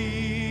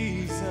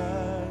Jesus.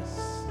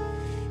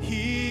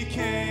 He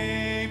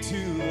came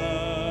to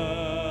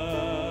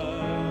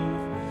love,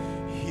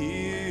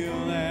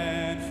 heal,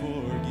 and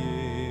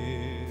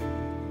forgive.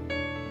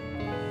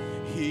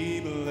 He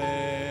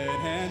bled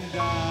and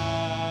died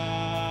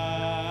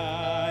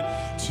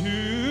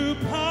to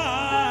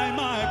buy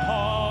my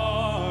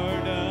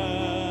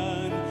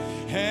pardon.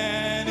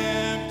 An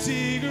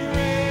empty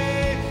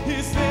grave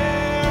is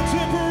there to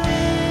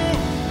prove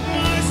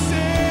my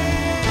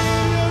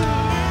Savior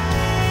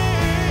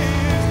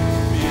lives.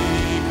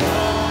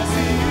 Because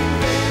He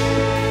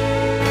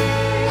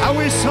lives, I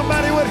wish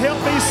somebody would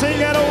help me sing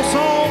that old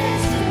song.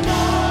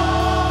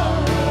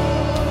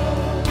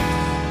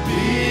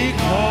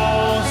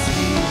 because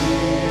He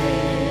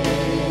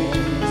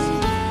lives,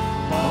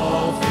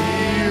 all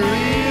fear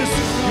is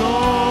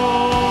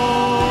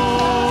gone.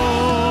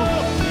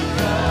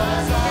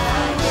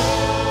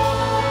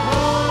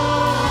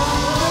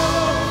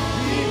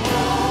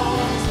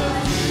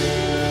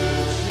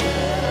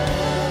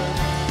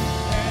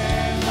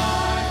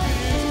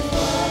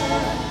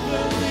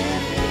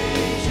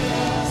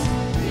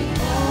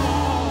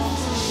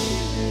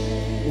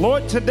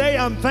 today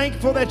I'm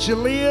thankful that you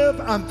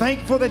live. I'm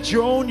thankful that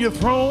you own your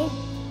throne.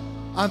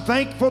 I'm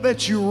thankful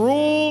that you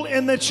rule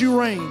and that you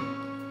reign.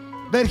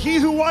 That he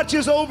who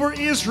watches over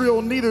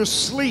Israel neither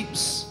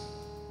sleeps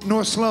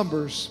nor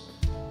slumbers.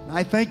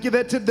 I thank you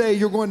that today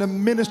you're going to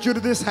minister to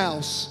this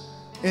house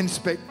in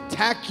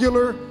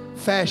spectacular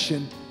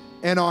fashion,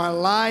 and our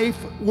life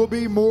will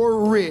be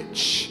more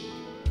rich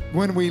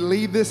when we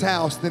leave this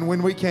house than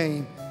when we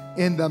came,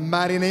 in the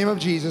mighty name of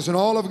Jesus. And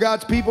all of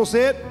God's people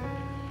said,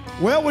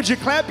 well, would you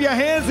clap your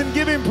hands and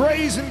give him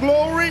praise and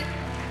glory?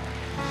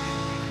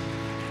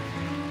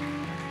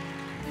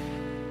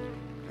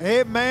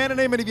 Amen and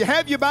amen. If you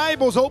have your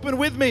Bibles, open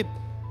with me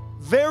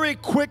very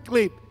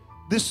quickly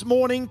this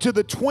morning to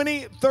the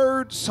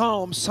 23rd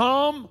Psalm,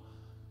 Psalm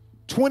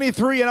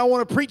 23. And I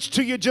want to preach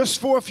to you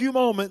just for a few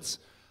moments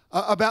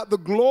about the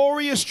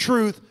glorious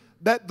truth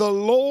that the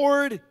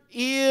Lord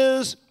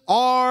is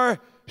our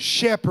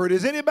shepherd.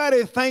 Is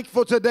anybody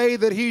thankful today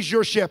that he's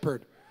your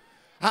shepherd?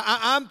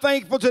 I'm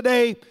thankful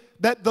today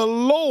that the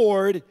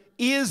Lord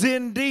is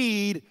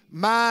indeed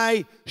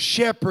my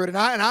shepherd. And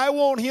I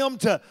want him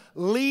to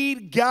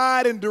lead,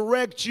 guide, and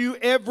direct you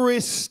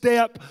every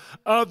step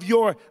of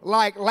your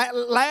life.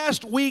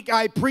 Last week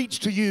I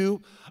preached to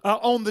you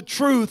on the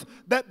truth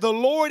that the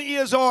Lord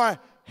is our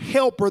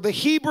helper. The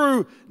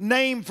Hebrew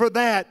name for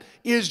that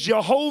is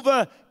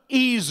Jehovah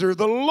Ezer.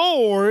 The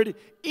Lord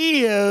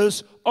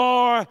is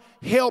our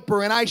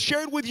helper. And I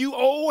shared with you,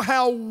 oh,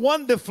 how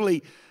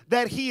wonderfully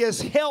that he has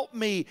helped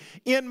me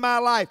in my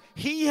life.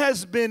 He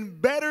has been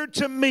better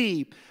to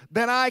me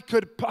than I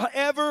could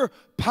ever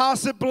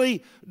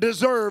possibly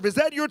deserve. Is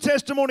that your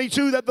testimony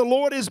too, that the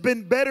Lord has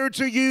been better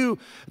to you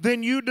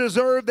than you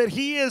deserve, that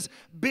he has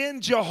been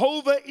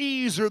Jehovah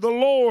Ezer, the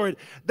Lord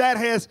that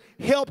has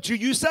helped you?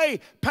 You say,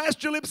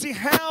 Pastor Lipsy,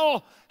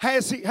 how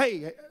has he,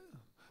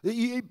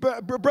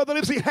 Brother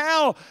Lipsy,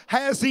 how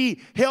has he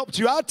helped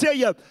you? I'll tell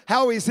you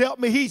how he's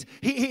helped me.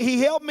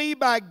 He helped me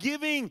by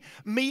giving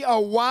me a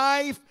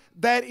wife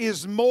that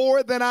is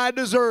more than I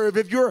deserve.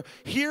 If you're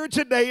here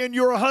today and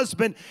you're a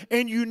husband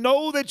and you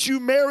know that you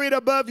married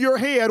above your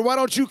head, why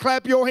don't you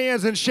clap your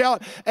hands and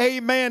shout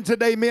amen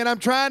today, men? I'm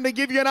trying to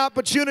give you an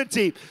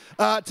opportunity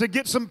to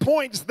get some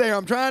points there.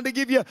 I'm trying to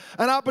give you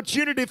an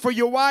opportunity for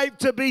your wife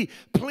to be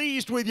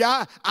pleased with you.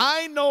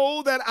 I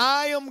know that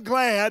I am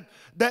glad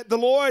that the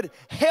Lord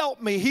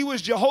helped me. He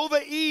was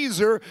Jehovah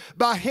Ezer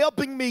by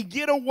helping me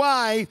get a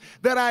wife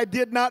that I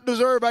did not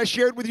deserve. I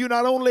shared with you,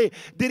 not only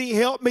did he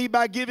help me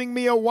by giving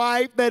me a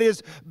wife that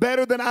is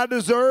better than I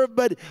deserve,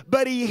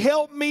 but he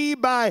helped me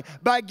by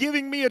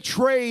giving me a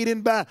trade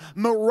and by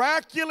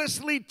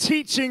miraculously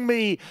teaching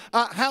me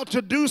how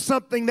to do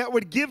something that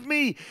would give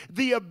me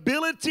the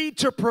ability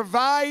to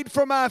provide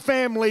for my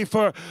family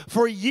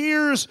for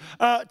years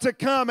to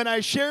come. And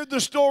I shared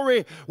the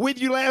story with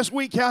you last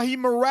week, how he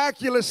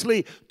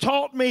miraculously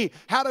taught me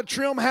how to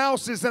trim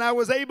houses, and I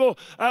was able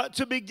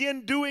to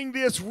begin doing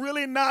this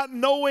really not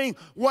knowing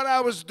what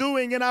I was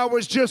doing, and I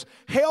was just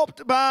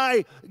helped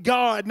by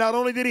God. Not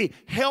only did he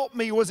help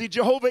me, was he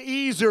Jehovah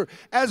Ezer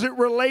as it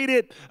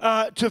related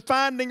to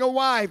finding a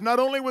wife. Not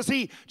only was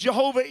he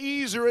Jehovah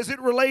Ezer as it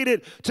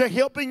related to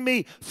helping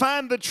me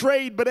find the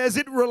trade, but as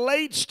it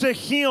relates to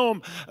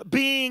him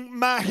being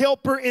my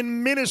helper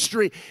in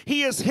ministry.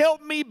 He has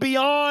helped me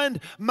beyond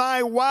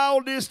my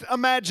wildest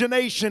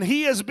imagination.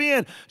 He has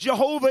been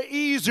Jehovah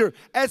Ezer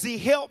as he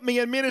helped me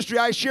in ministry.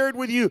 I shared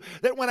with you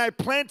that when I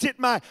planted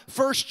my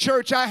first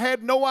church, I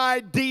had no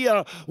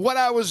idea what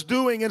I was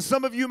doing. And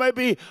some of you may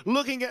be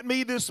looking at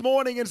me this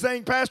morning and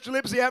saying, Pastor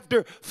Lipsy,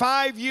 after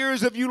 5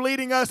 years of you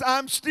leading us,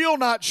 I'm still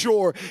not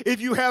sure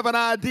if you have an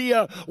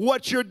idea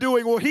what you're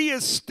doing. Well, he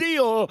is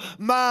still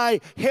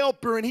my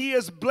helper, and he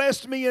has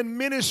blessed me in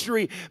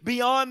ministry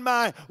beyond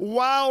my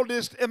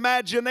wildest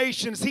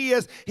imaginations. He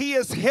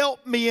has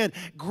helped me and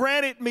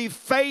granted me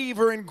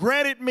favor and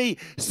granted me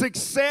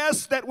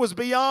success that was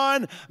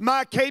beyond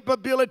my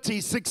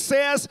capability,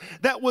 success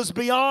that was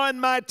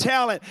beyond my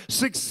talent,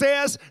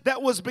 success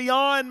that was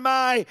beyond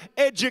my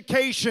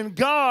education.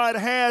 God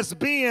has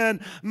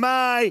been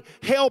my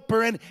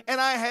helper, and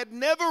I had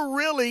never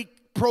really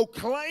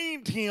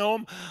proclaimed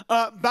him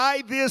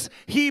by this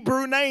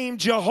Hebrew name,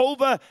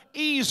 Jehovah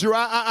Ezer.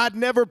 I'd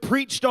never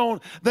preached on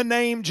the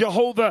name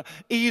Jehovah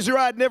Ezer.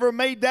 I'd never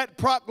made that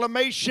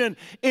proclamation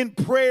in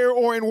prayer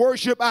or in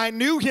worship. I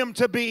knew him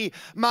to be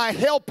my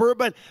helper,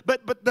 but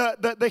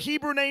the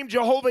Hebrew name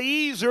Jehovah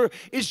Ezer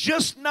is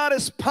just not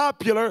as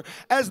popular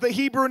as the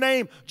Hebrew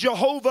name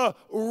Jehovah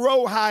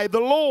Rohi. The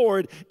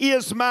Lord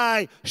is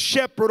my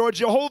shepherd, or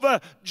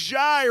Jehovah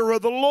Jireh,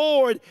 the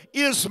Lord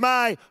is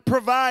my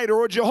provider,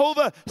 or Jehovah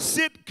Jehovah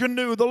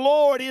Sitkanu, the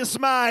Lord is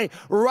my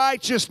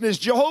righteousness.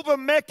 Jehovah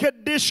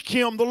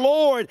Mekadishkim, the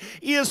Lord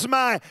is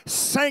my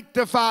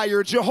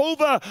sanctifier.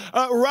 Jehovah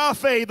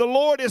Rapha, the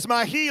Lord is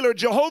my healer.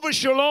 Jehovah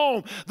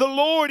Shalom, the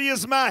Lord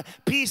is my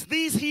peace.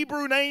 These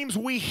Hebrew names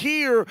we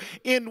hear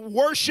in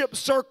worship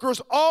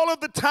circles all of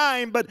the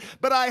time, but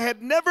I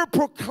had never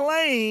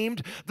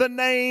proclaimed the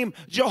name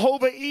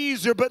Jehovah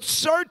Ezer. But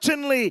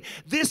certainly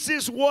this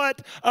is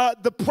what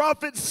the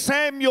prophet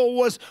Samuel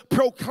was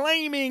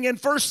proclaiming in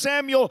 1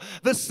 Samuel,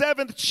 the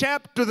 7th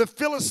chapter. The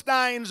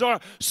Philistines are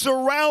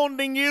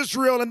surrounding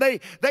Israel, and they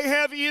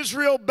have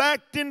Israel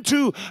backed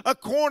into a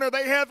corner.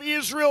 They have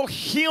Israel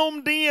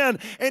hemmed in,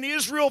 and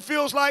Israel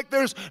feels like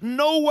there's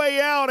no way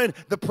out. And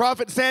the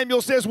prophet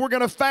Samuel says, we're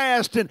going to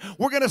fast, and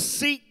we're going to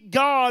seek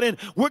God, and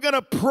we're going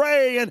to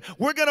pray, and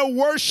we're going to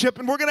worship,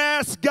 and we're going to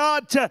ask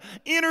God to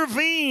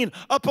intervene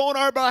upon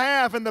our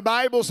behalf. And the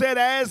Bible said,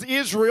 as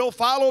Israel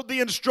followed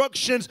the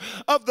instructions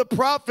of the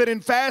prophet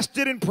and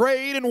fasted and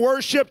prayed and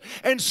worshiped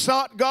and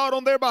sought God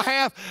on their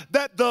behalf,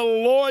 that the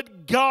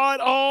Lord God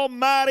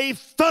Almighty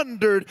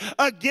thundered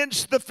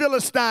against the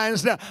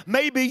Philistines. Now,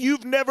 maybe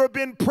you've never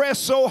been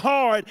pressed so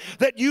hard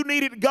that you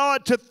needed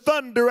God to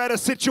thunder at a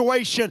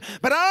situation,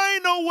 but I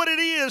know what it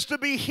is to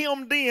be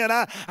hemmed in.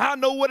 I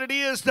know what it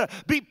is to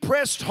be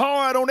pressed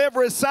hard on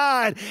every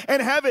side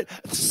and have it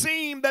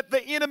seem that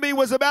the enemy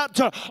was about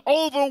to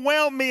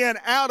overwhelm me, and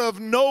out of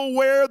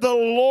nowhere the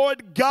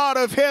Lord God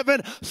of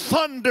heaven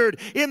thundered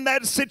in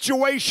that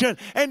situation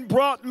and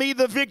brought me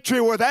the victory.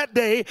 Where that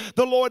day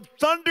the Lord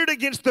thundered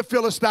against the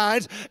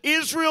Philistines,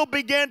 Israel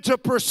began to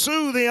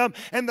pursue them,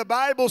 and the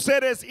Bible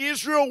said as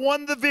Israel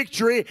won the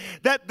victory,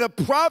 that the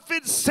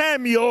prophet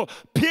Samuel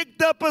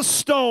picked up a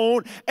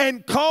stone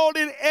and called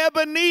it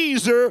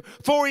Ebenezer,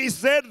 for he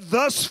said,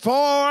 thus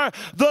far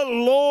the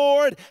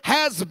Lord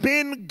has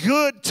been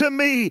good to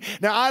me.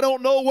 Now, I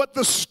don't know what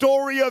the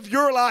story of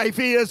your life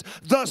is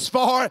thus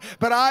far,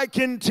 but I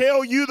can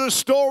tell you the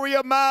story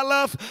of my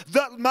life.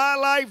 My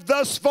life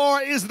thus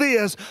far is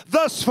this.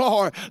 Thus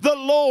far, the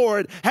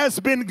Lord has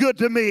been good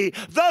to me.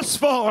 Thus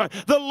far,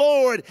 the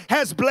Lord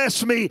has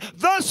blessed me.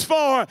 Thus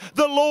far,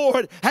 the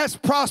Lord has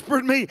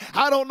prospered me.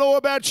 I don't know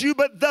about you,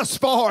 but thus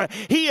far,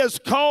 He has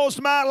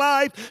caused my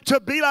life to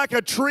be like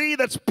a tree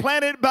that's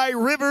planted by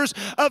rivers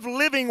of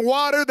living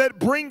water that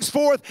brings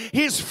forth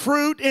His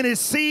fruit in His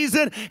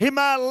season. And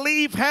my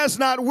leaf has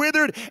not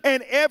withered,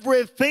 and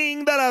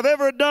everything that I've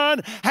ever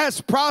done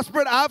has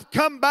prospered. I've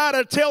come by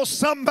to tell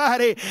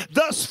somebody,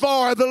 thus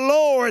far the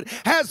Lord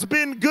has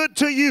been good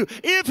to you.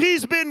 If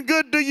He's been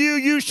good to you,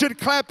 you should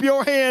clap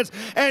your hands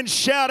and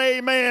shout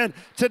amen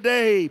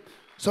today.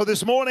 So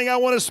this morning I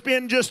want to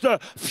spend just a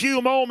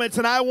few moments,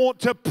 and I want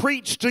to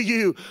preach to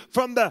you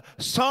from the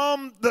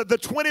Psalm, the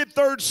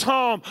 23rd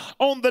Psalm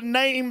on the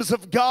names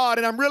of God.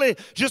 And I'm really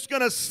just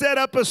going to set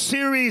up a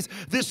series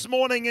this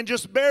morning and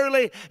just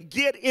barely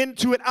get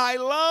into it. I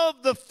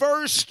love the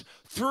first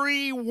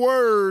 3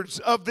 words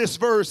of this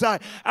verse. I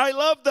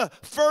love the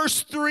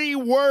first 3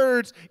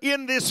 words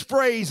in this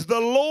phrase, the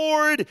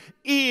Lord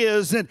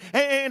is.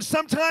 And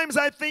sometimes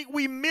I think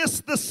we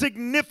miss the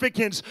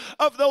significance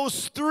of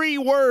those 3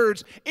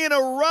 words in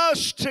a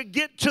rush to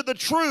get to the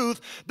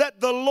truth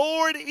that the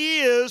Lord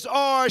is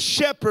our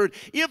shepherd.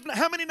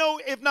 How many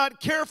know, if not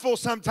careful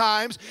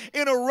sometimes,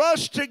 in a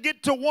rush to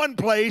get to one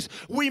place,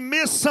 we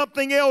miss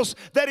something else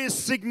that is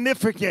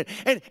significant.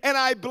 And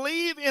I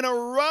believe in a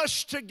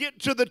rush to get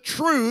to the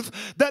truth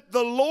that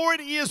the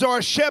Lord is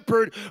our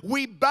shepherd,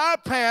 we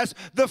bypass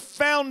the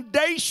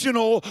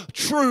foundational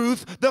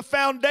truth. The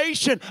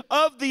foundation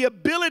of the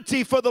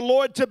ability for the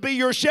Lord to be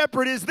your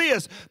shepherd is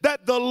this,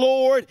 that the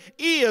Lord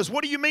is.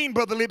 What do you mean,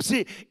 Brother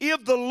Lipsy?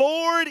 If the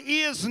Lord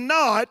is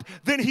not,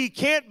 then He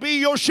can't be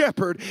your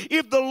shepherd.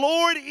 If the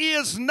Lord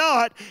is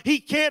not, He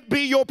can't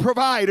be your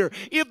provider.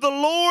 If the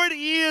Lord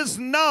is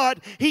not,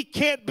 He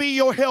can't be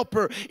your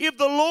helper. If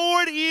the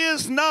Lord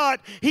is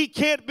not, He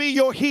can't be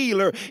your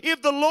healer.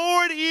 If the Lord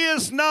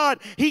is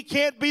not, He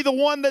can't be the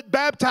one that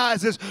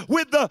baptizes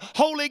with the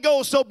Holy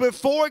Ghost. So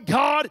before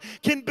God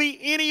can be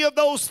any of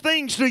those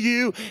things to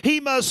you, He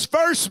must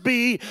first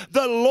be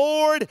the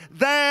Lord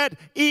that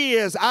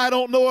is. I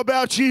don't know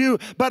about you,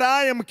 but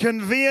I am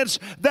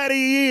convinced that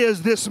He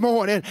is this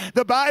morning.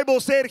 The Bible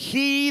said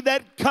he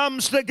that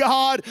comes to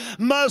God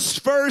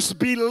must first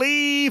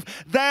believe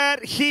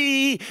that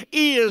He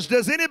is.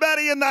 Does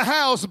anybody in the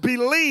house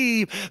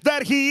believe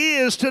that He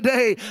is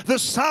today? The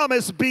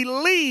psalmist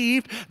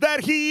believed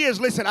that He is.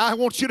 Listen, I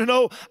want you to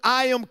know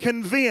I am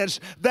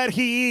convinced that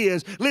He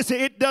is. Listen,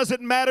 it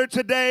doesn't matter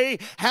today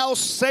how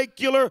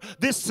secular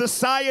this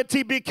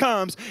society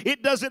becomes.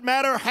 It doesn't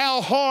matter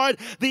how hard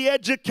the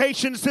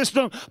education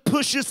system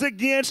pushes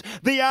against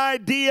the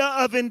idea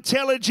of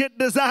intelligent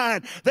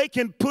design. They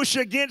can push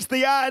against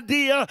the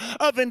idea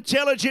of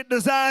intelligent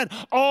design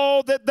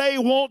all that they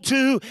want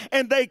to,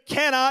 and they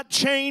cannot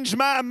change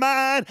my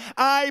mind.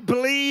 I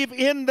believe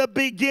in the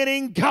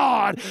beginning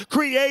God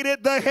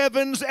created the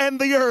heavens and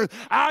the earth.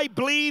 I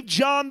believe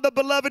John the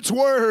Beloved's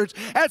words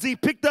as he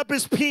picked up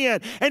his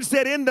pen and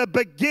said, in the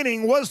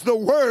beginning was the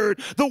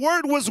Word. The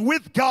Word was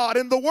with God,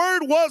 and the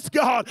Word was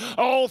God.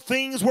 All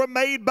things were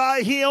made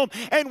by him,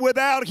 and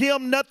without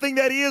him nothing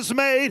that is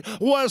made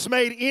was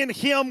made. In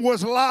him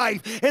was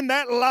life, and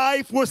that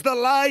life was the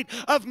light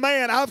of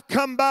man. I've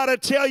come by to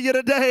tell you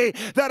today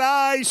that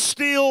I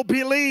still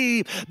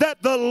believe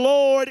that the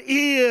Lord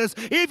is.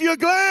 If you're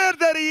glad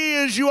that he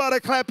is, you ought to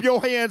clap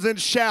your hands and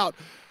shout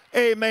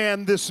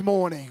amen this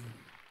morning.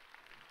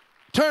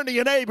 Turn to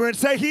your neighbor and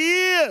say,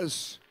 he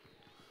is.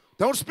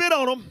 Don't spit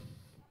on him.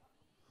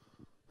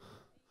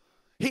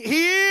 He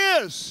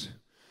is.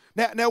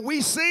 Now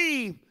we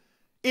see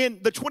in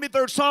the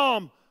 23rd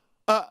Psalm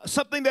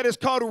something that is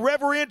called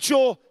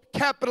reverential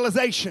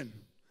capitalization.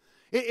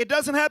 It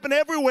doesn't happen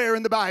everywhere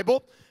in the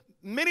Bible.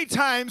 Many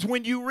times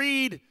when you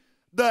read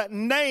the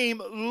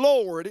name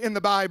Lord in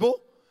the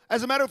Bible,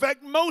 as a matter of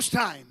fact, most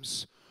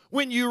times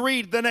when you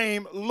read the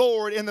name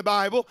Lord in the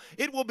Bible,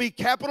 it will be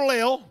capital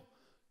L,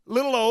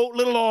 little o,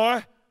 little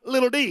r,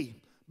 little d,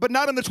 but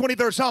not in the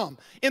 23rd Psalm.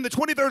 In the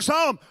 23rd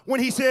Psalm, when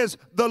he says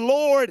the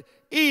Lord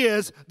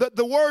is,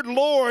 the word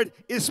Lord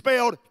is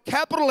spelled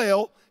capital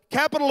L,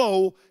 capital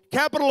O,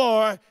 capital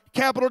R,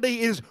 capital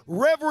D. Is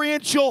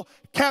reverential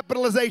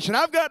capitalization.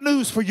 I've got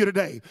news for you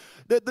today.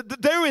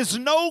 There is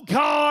no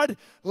God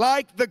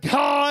like the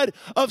God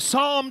of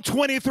Psalm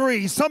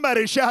 23.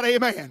 Somebody shout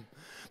amen.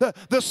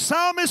 The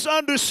psalmist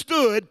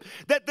understood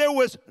that there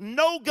was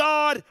no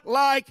God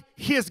like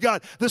his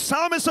God. The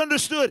psalmist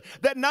understood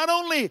that not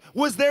only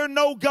was there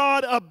no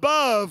God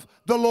above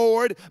the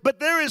Lord, but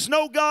there is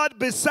no God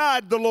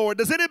beside the Lord.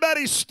 Does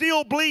anybody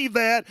still believe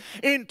that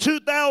in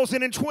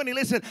 2020?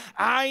 Listen,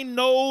 I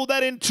know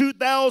that in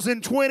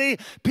 2020,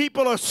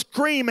 people are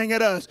screaming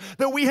at us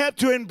that we have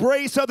to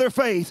embrace other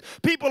faiths.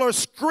 People are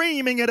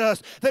screaming at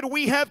us that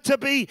we have to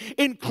be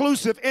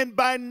inclusive, and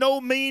by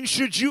no means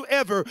should you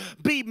ever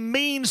be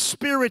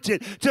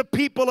mean-spirited to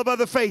people of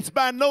other faiths.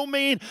 By no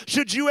means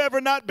should you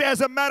ever not be.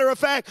 As a matter of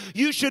fact,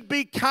 you should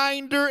be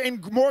kinder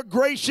and more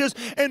gracious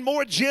and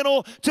more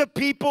gentle to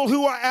people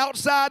who are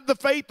outside the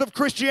faith of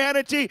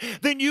Christianity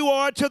than you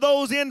are to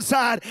those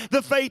inside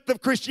the faith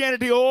of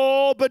Christianity.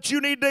 Oh, but you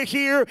need to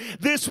hear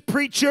this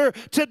preacher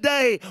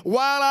today.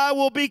 While I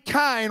will be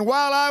kind,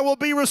 while I will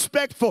be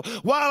respectful,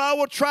 while I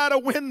will try to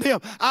win them,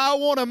 I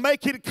want to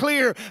make it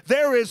clear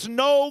there is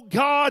no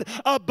God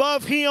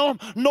above him,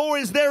 nor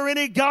is there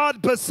any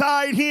God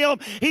beside him.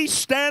 He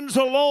stands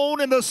alone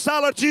in the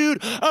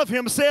solitude of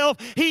himself.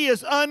 He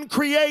is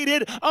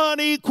uncreated,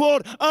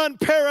 unequaled,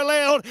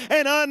 unparalleled,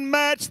 and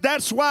unmatched.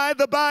 That's why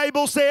the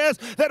Bible says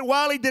that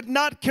while he did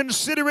not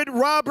consider it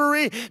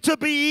robbery to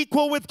be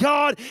equal with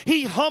God,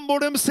 he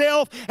humbled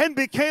himself and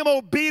became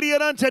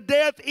obedient unto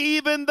death,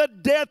 even the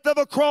death of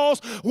a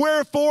cross.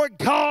 Wherefore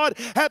God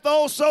hath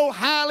also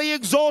highly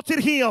exalted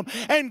him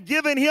and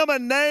given him a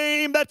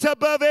name that's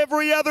above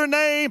every other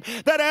name,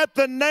 that at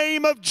the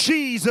name of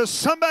Jesus,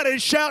 somebody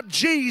shout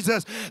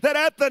Jesus, that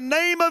at the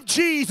name of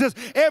Jesus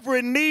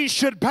every knee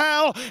should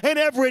bow and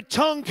every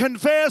tongue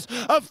confess,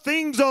 of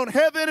things on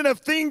heaven and of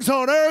things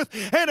on earth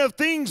and of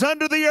things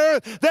under the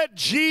earth, that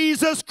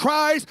Jesus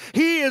Christ,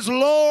 he is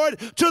Lord,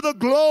 to the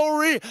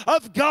glory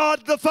of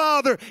God the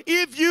Father.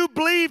 If you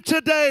believe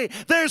today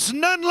there's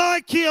none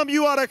like him,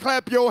 you ought to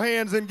clap your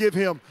hands and give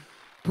him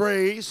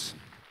praise.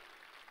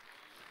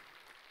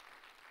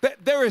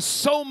 That there is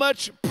so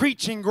much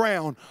preaching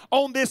ground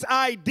on this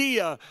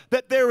idea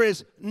that there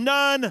is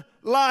none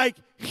like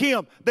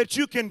him, that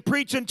you can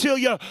preach until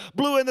you're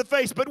blue in the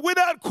face. But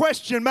without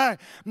question,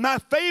 my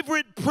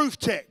favorite proof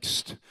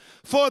text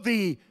for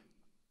the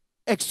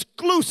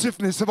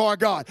exclusiveness of our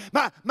God,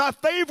 my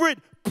favorite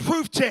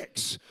proof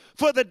text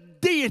for the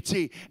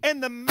deity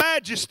and the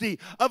majesty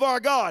of our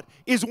God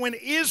is when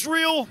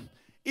Israel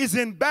is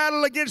in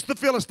battle against the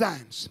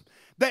Philistines.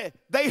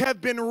 They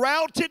have been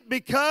routed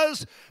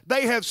because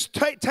they have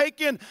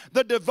taken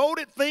the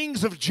devoted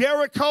things of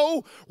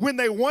Jericho. When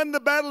they won the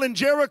battle in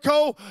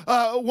Jericho,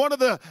 one of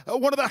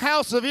the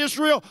house of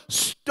Israel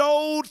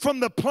stole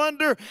from the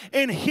plunder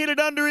and hid it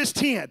under his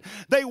tent.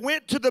 They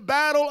went to the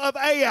battle of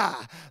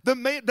Ai. The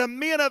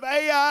men of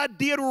Ai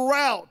did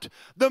rout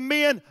the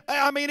men.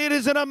 I mean, it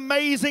is an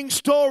amazing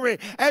story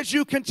as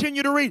you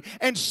continue to read.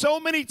 And so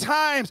many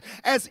times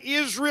as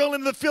Israel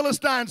and the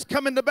Philistines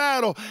come into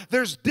battle,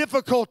 there's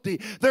difficulty,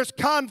 there's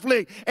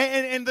conflict,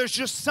 and there's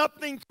just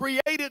something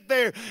created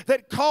there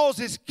that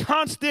causes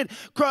constant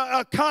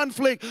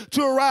conflict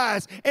to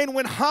arise. And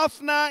when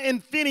Hophni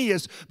and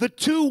Phinehas, the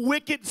two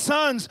wicked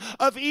sons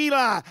of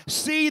Eli,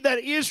 see that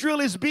Israel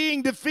is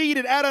being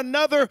defeated at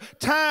another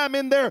time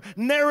in their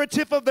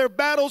narrative of their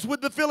battles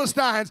with the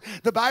Philistines,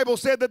 the Bible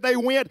said that they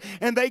went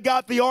and they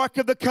got the Ark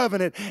of the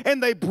Covenant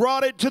and they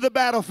brought it to the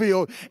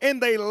battlefield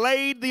and they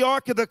laid the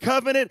Ark of the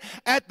Covenant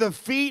at the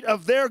feet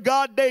of their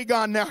god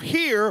Dagon. Now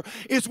here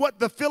is what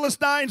the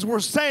Philistines were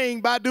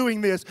saying by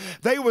doing this.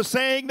 They were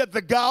saying that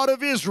the God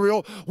of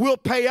Israel will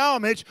pay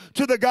homage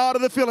to the God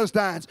of the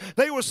Philistines.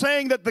 They were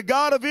saying that the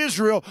God of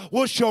Israel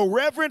will show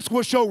reverence,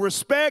 will show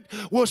respect,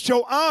 will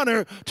show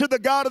honor to the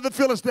God of the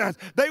Philistines.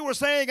 They were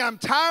saying, I'm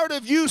tired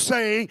of you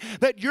saying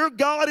that your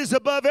God is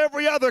above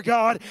every other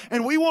God,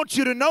 and we want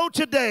you to know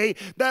today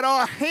that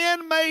our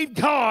handmade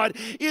God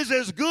is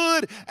as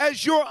good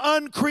as your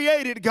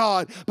uncreated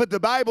God. But the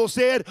Bible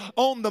said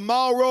on the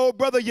morrow,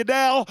 Brother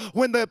Yadal,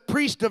 when the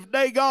priest of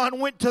Dagon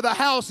went to the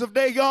house of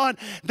Dagon,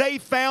 they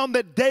found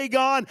that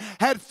Dagon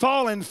had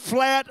fallen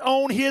flat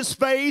on his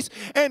face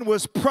and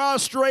was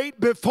prostrate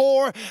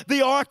before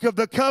the Ark of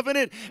the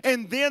Covenant.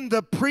 And then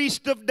the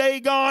priest of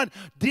Dagon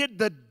did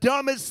the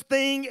dumbest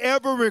thing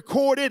ever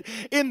recorded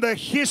in the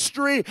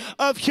history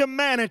of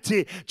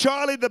humanity.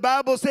 Charlie, the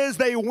Bible says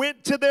they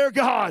went to their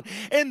God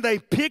and they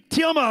picked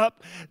him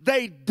up,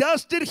 they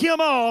dusted him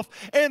off,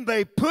 and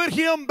they put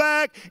him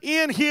back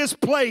in his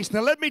place.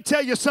 Now let me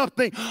tell you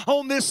something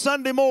on this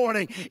Sunday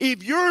morning.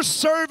 If you're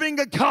serving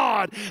a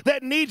God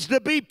that needs to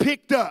be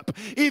picked up,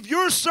 if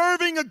you're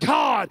serving a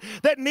God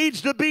that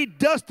needs to be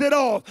dusted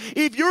off,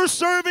 if you're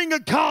serving a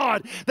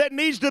God that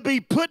needs to be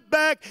put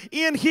back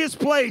in his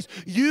place,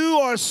 you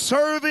are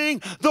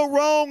serving the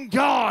wrong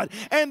God.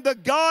 And the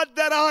God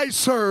that I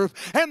serve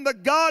and the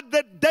God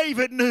that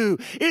David knew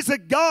is a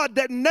God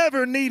that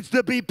never needs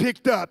to be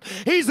picked up.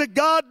 He's a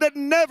God that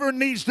never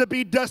needs to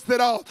be dusted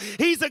off.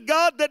 He's a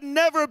God that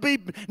never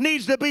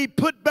needs to be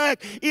put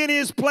back in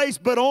his place.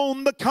 But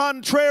on the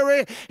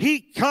contrary, he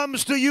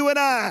comes to you and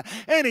I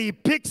and he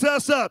picks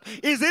us up.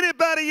 Is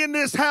anybody in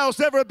this house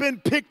ever been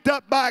picked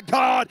up by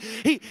God?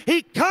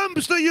 He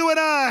comes to you and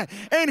I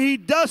and he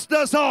dusts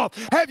us off.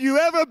 Have you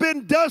ever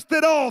been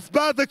dusted off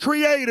by the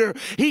Creator?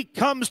 He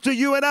comes to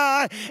you and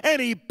I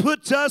and he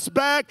puts us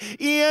back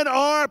in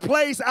our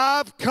place.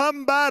 I've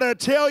come by to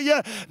tell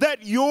you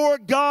that your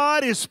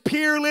God is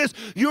peerless.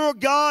 Your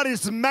God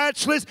is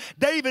matchless.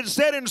 David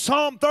said in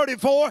Psalm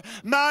 34,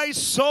 my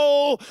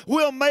soul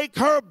will make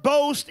her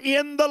boast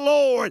in the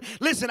Lord.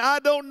 Listen, I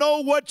don't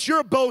know what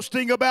you're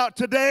boasting about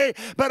today,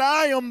 but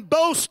I am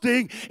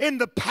boasting in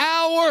the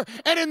power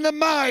and in the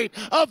might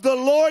of the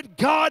Lord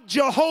God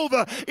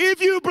Jehovah.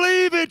 If you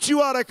believe it,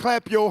 you ought to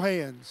clap your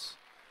hands.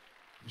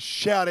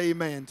 Shout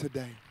amen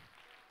today.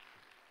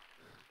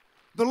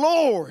 The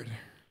Lord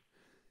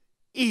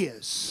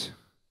is.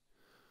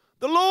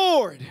 The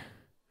Lord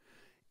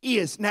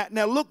is.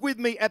 Now look with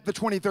me at the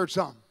 23rd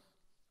Psalm.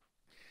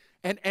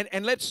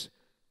 And let's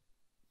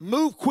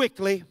move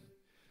quickly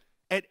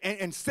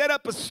and set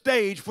up a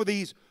stage for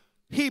these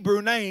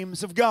Hebrew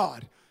names of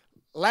God.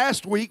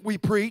 Last week we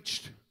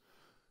preached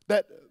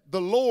that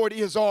the Lord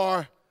is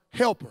our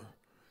helper.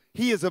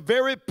 He is a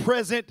very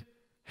present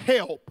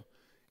help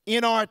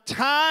in our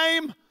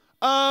time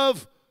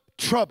of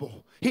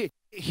trouble.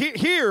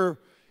 Here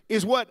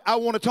is what I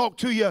want to talk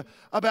to you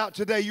about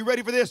today. You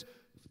ready for this?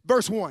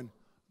 Verse 1.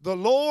 The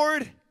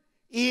Lord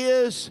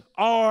is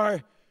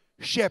our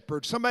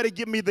shepherd. Somebody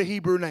give me the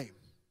Hebrew name.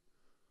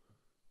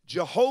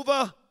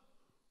 Jehovah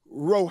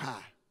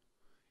Rohi.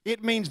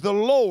 It means the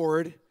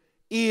Lord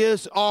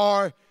is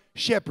our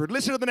shepherd.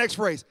 Listen to the next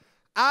phrase.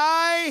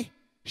 I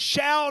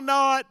shall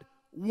not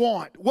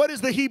want. What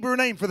is the Hebrew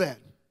name for that?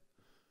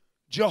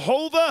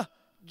 Jehovah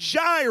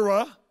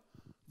Jireh,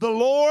 the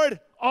Lord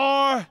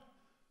our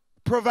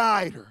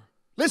provider.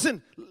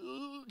 Listen,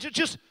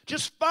 just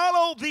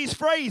follow these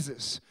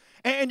phrases,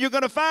 and you're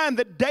going to find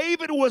that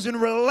David was in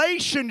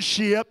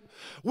relationship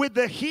with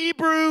the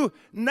Hebrew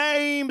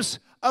names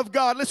of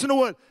God. Listen to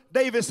what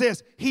David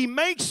says. He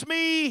makes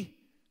me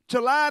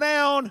to lie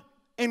down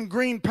in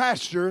green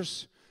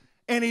pastures,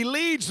 and he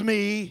leads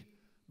me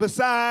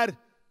beside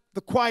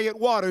the quiet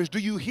waters. Do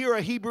you hear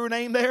a Hebrew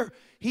name there?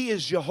 He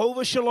is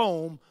Jehovah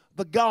Shalom,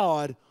 the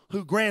God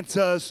who grants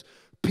us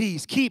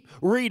peace. Keep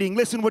reading.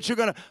 Listen what you're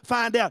going to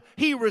find out.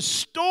 He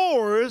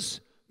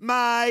restores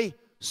my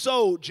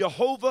soul.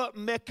 Jehovah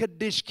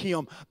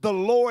Mekadishkim, the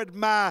Lord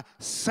my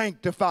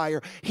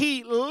sanctifier.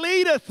 He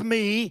leadeth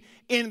me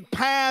in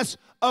paths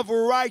of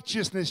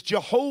righteousness.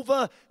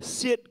 Jehovah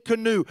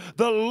Sitkanu,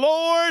 the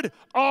Lord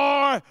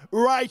our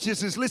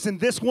righteousness. Listen,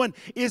 this one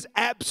is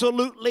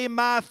absolutely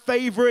my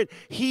favorite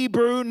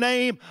Hebrew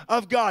name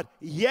of God.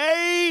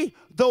 Yea,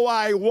 though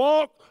I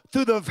walk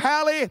through the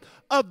valley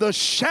of the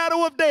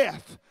shadow of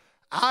death,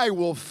 I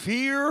will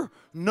fear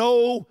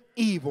no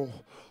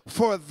evil,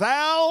 for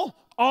thou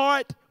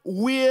art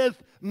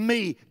with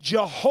me.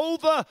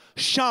 Jehovah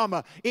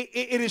Shammah.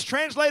 It is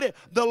translated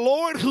the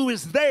Lord who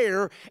is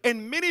there,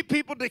 and many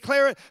people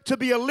declare it to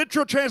be a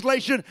literal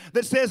translation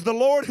that says the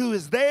Lord who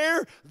is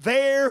there,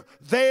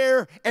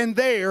 and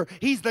there.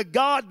 He's the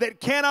God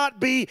that cannot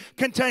be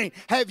contained.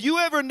 Have you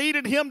ever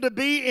needed him to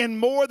be in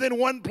more than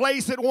one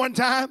place at one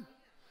time?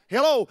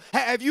 Hello,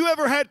 have you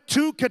ever had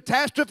two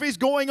catastrophes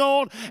going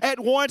on at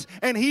once,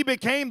 and he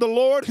became the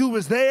Lord who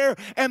was there,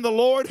 and the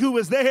Lord who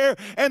was there,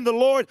 and the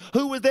Lord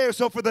who was there?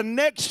 So for the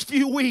next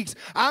few weeks,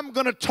 I'm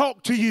going to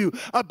talk to you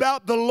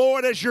about the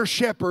Lord as your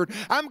shepherd.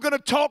 I'm going to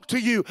talk to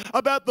you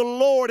about the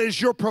Lord as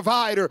your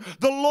provider,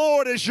 the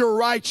Lord as your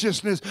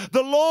righteousness,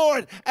 the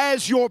Lord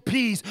as your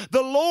peace,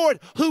 the Lord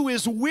who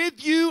is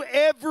with you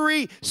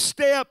every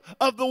step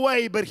of the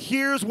way. But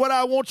here's what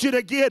I want you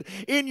to get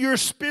in your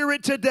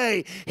spirit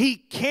today. He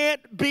can't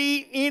can't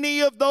be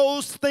any of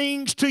those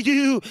things to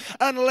you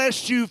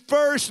unless you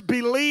first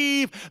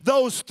believe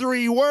those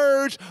three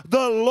words,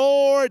 the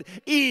Lord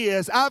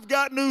is. I've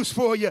got news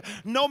for you.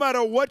 No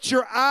matter what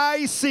your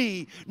eyes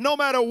see, no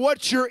matter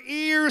what your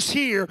ears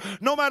hear,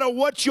 no matter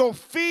what your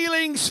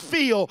feelings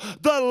feel,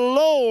 the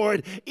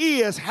Lord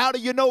is. How do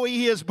you know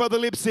He is, Brother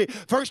Lipsy?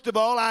 First of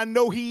all, I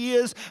know He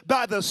is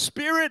by the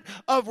Spirit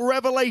of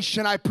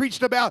revelation. I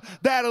preached about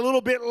that a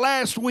little bit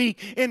last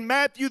week in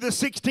Matthew the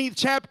 16th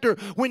chapter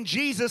when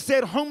Jesus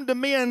said, "Whom do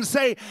men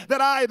say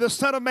that I, the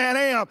Son of Man,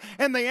 am?"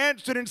 And they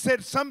answered and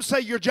said, "Some say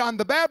you're John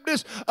the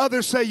Baptist,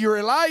 others say you're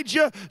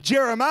Elijah,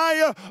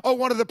 Jeremiah, or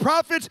one of the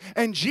prophets."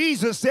 And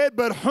Jesus said,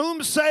 "But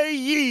whom say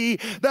ye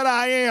that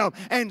I am?"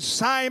 And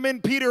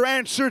Simon Peter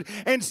answered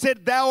and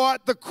said, "Thou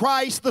art the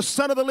Christ, the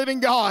Son of the living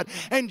God."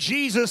 And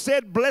Jesus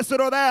said, "Blessed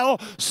art thou,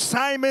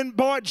 Simon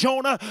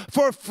Bar-Jonah,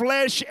 for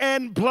flesh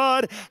and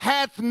blood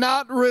hath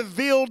not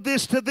revealed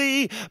this to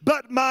thee,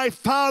 but my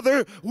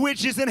Father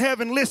which is in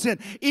heaven." Listen,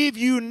 if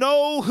you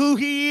know who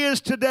He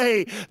is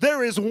today,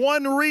 there is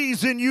one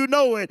reason you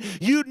know it.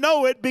 You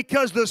know it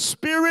because the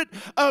Spirit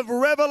of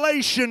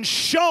revelation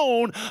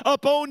shone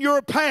upon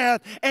your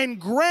path and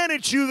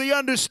granted you the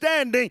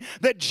understanding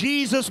that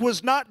Jesus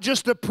was not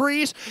just a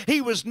priest,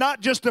 He was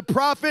not just a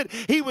prophet,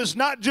 He was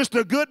not just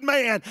a good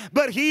man,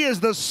 but He is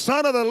the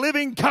Son of the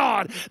living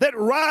God that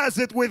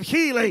riseth with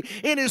healing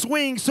in His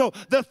wings. So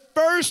the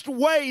first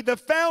way, the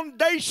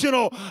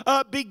foundational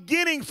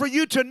beginning for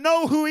you to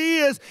know who He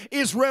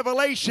is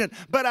revelation.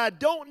 But I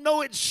don't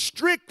know it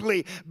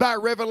strictly by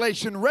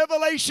revelation.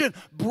 Revelation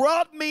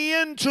brought me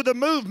into the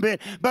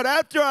movement, but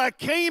after I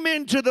came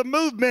into the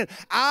movement,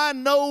 I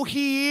know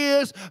He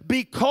is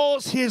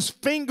because His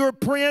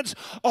fingerprints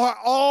are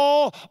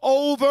all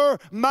over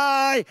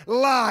my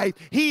life.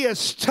 He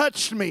has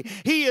touched me.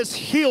 He has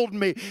healed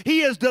me. He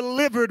has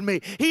delivered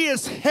me. He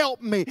has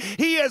helped me.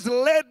 He has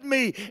led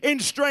me in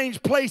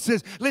strange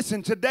places.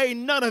 Listen, today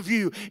none of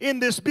you in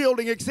this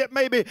building, except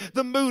maybe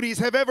the Moody's,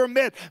 have ever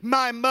met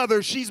my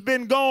mother. She's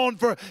been gone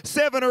for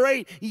 7 or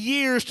 8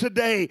 years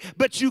today,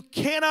 but you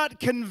cannot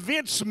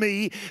convince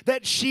me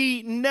that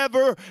she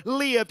never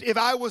lived. If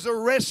I was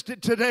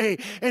arrested today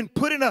and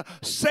put in a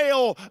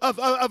cell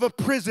of a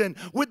prison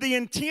with the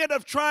intent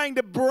of trying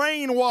to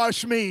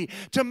brainwash me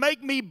to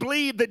make me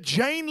believe that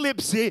Jane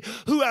Lipsy,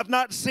 who I've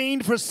not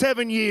seen for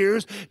 7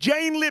 years,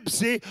 Jane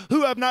Lipsy,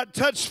 who I've not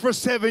touched for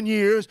 7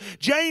 years,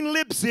 Jane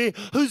Lipsy,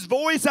 whose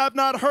voice I've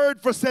not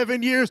heard for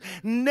 7 years,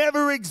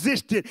 never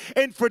existed.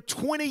 And for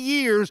 20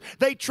 years,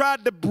 they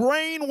tried to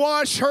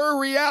brainwash her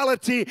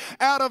reality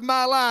out of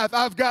my life.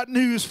 I've got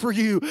news for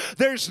you.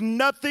 There's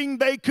nothing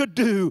they could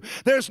do.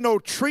 There's no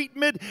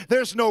treatment.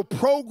 There's no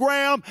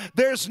program.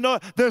 There's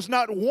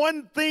not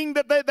one thing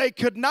that they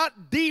could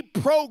not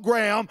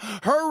deprogram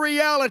her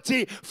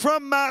reality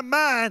from my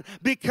mind,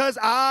 because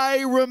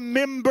I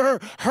remember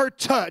her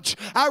touch.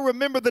 I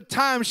remember the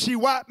time she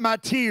wiped my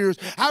tears.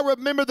 I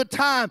remember the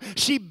time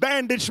she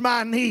bandaged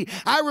my knee.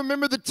 I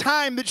remember the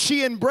time that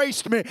she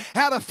embraced me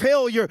out of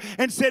failure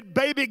and said,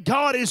 "Baby,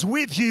 God is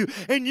with you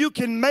and you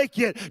can make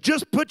it.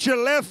 Just put your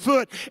left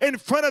foot in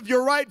front of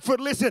your right foot."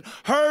 Listen,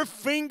 her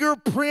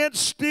fingerprints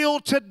still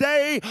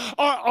today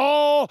are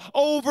all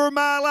over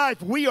my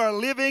life. We are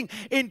living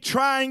in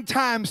trying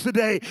times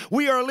today.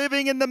 We are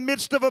living in the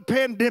midst of a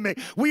pandemic.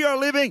 We are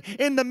living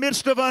in the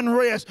midst of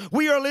unrest.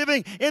 We are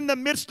living in the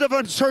midst of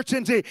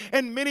uncertainty.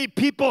 And many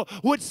people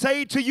would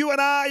say to you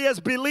and I as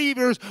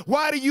believers,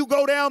 "Why do you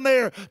go down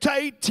there to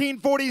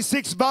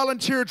 1846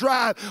 Volunteer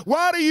Drive?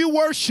 Why do you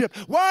worship?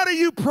 Why do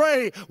you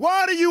pray?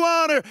 Why do you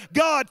honor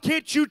God?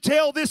 Can't you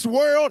tell this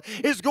world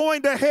is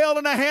going to hell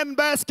in a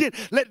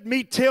handbasket?" Let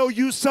me tell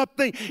you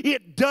something.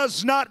 It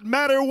does not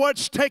matter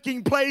what's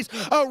taking place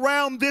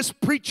around this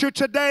preacher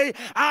today.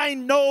 I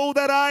know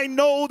that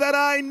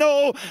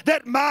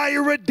my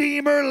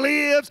Redeemer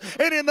lives,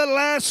 and in the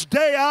last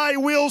day I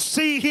will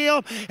see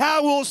Him. I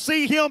will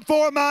see Him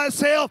for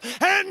myself,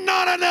 and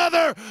not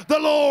another. The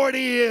Lord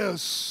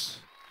is.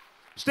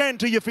 Stand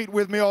to your feet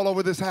with me all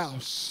over this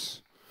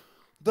house.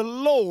 The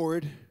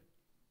Lord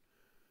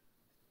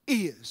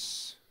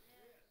is.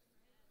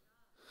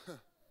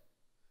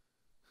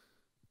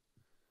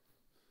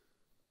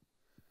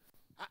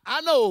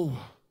 I know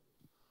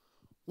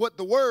what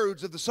the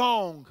words of the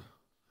song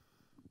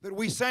that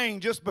we sang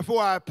just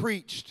before I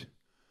preached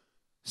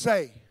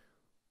say,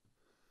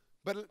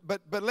 but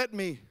let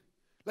me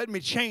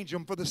change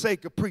them for the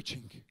sake of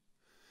preaching.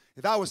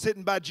 If I was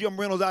sitting by Jim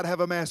Reynolds, I'd have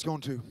a mask on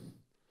too.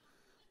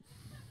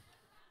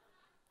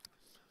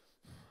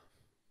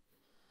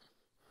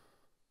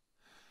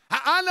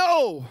 I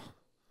know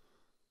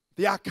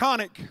the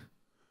iconic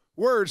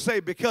words say,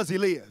 "Because He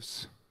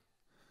lives."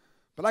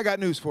 But I got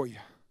news for you.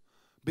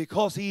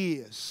 Because He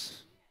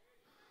is,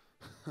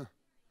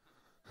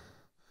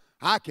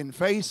 I can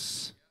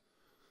face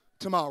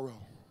tomorrow.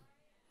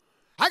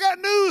 I got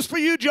news for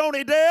you,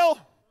 Joni Dale.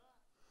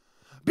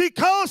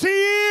 Because He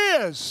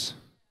is,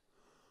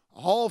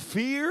 all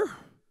fear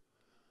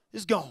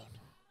is gone.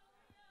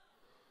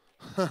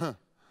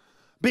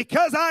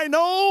 Because I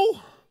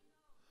know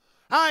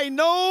I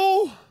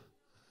know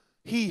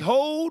He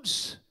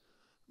holds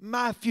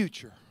my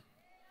future.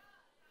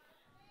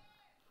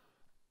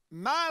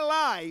 My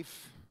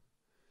life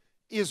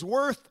is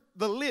worth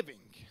the living.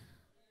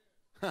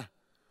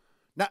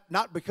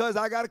 Not because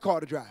I got a car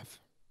to drive.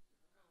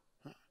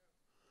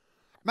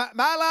 My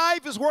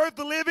life is worth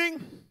the living,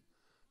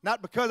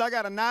 not because I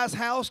got a nice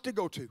house to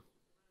go to.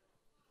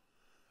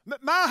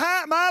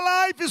 My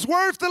life is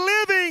worth the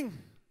living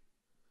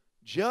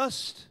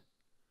just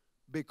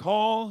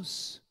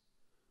because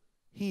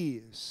He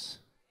is.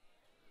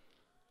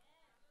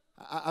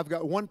 I've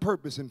got one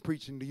purpose in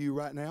preaching to you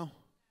right now,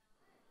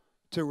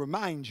 to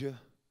remind you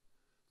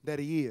that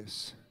He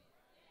is.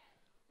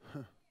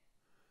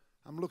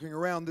 I'm looking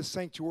around this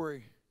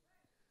sanctuary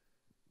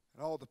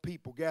at all the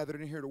people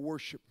gathered in here to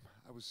worship.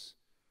 I was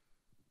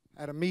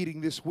at a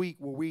meeting this week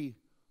where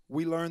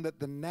we learned that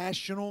the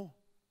national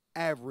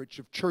average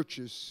of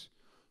churches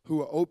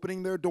who are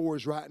opening their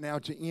doors right now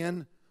to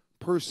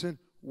in-person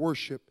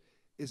worship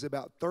is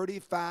about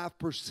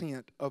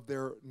 35% of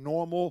their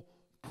normal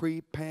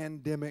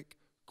pre-pandemic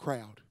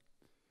crowd.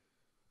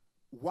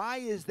 Why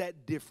is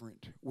that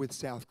different with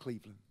South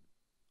Cleveland?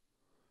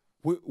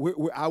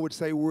 I would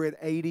say we're at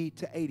 80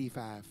 to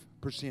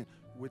 85%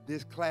 with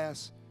this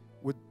class.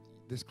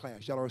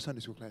 Y'all are a Sunday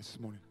school class this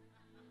morning.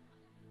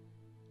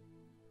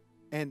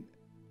 And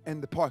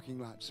the parking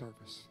lot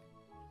service.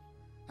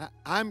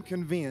 I'm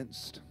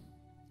convinced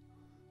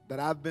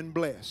that I've been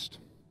blessed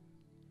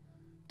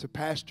to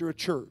pastor a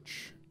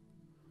church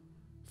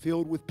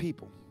filled with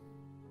people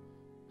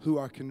who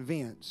are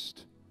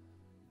convinced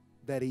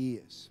that He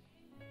is.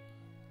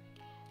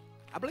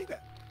 I believe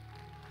that.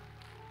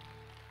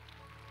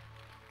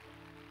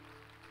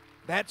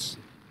 That's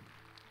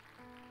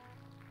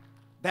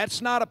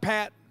not a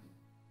pat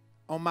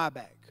on my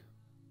back.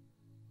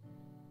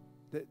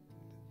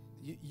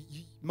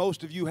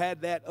 Most of you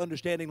had that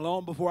understanding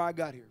long before I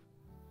got here.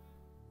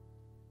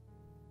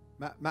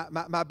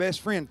 My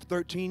best friend for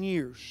 13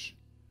 years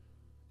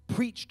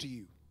preached to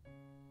you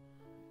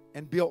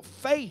and built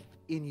faith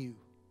in you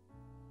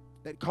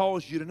that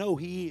caused you to know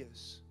He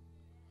is.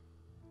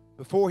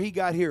 Before he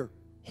got here,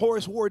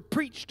 Horace Ward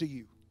preached to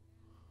you.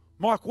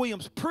 Mark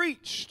Williams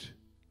preached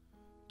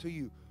to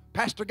you.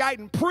 Pastor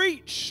Guyton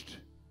preached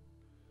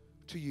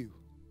to you.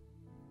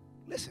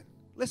 Listen.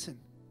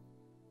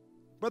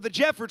 Brother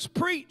Jeffords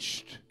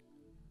preached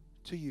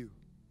to you.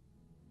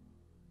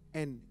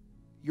 And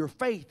your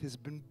faith has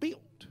been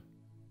built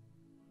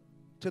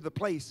to the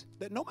place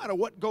that no matter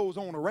what goes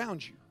on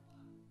around you,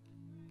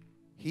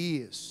 He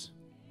is.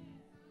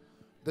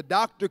 The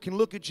doctor can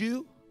look at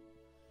you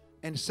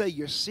and say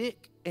you're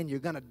sick and you're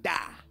going to die.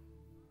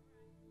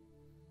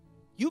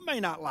 You may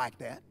not like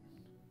that.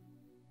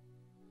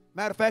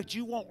 Matter of fact,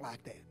 you won't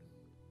like that.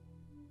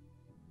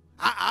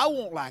 I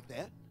won't like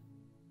that.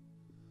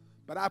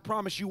 But I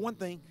promise you one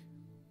thing.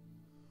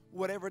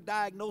 Whatever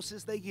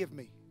diagnosis they give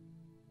me,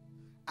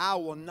 I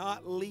will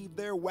not leave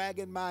there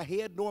wagging my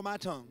head nor my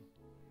tongue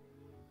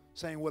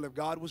saying, well, if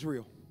God was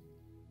real.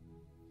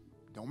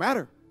 Don't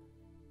matter.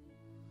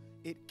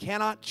 It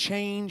cannot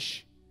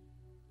change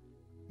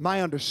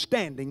my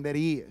understanding that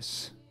He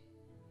is.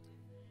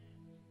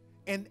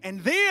 And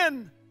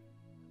then,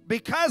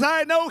 because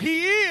I know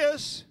He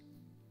is,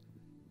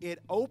 it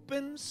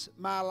opens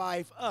my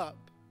life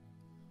up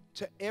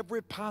to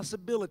every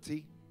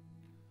possibility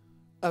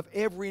of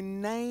every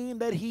name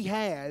that He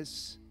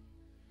has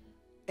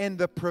and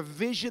the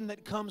provision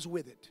that comes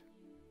with it.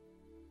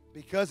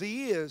 Because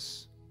He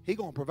is, He's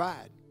going to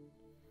provide.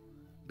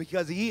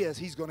 Because He is,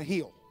 He's going to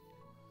heal.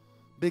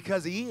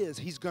 Because He is,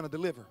 He's going to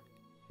deliver.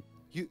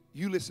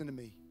 You listen to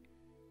me.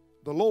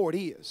 The Lord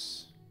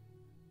is.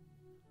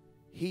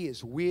 He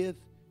is with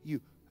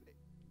you.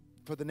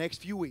 For the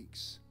next few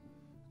weeks,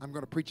 I'm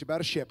going to preach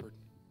about a shepherd.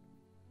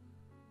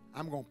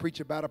 I'm going to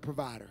preach about a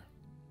provider.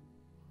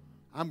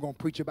 I'm going to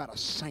preach about a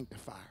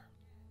sanctifier.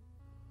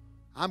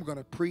 I'm going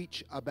to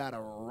preach about a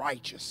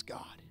righteous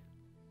God.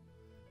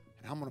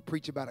 And I'm going to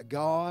preach about a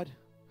God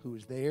who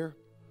is there,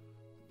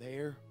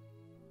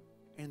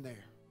 and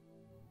there.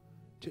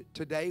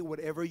 Today,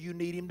 whatever you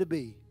need Him to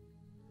be,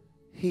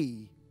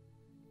 He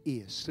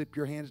is. Slip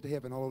your hands to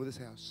heaven all over this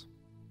house.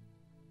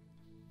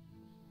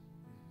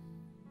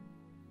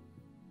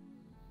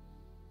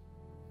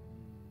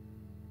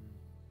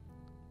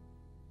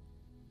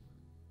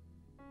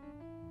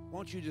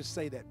 Won't you just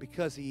say that?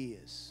 Because He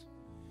is.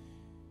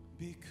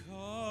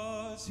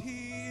 Because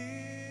He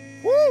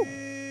is. Woo!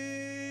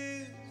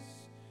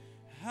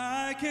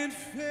 I can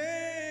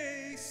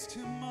face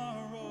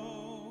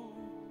tomorrow.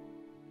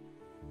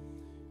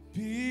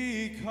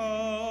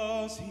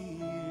 Because He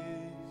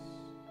is.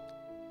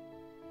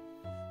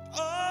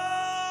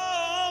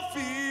 All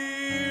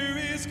fear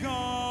is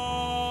gone.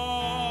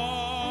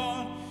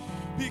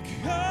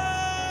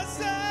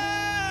 Because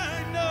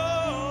I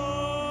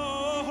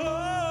know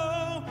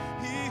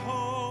He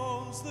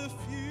holds the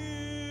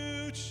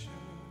future.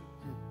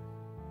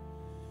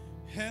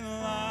 And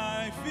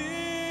life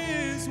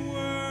is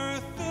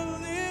worth the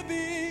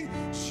living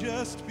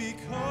just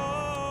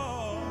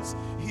because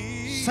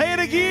Say it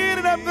again,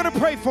 and I'm going to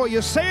pray for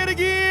you. Say it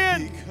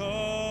again.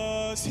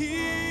 Because He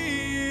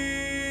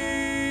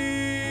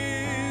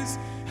is,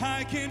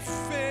 I can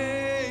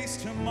face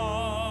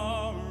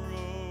tomorrow.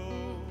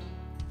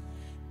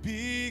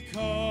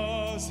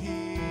 Because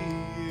He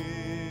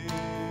is,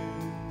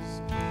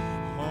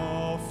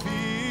 all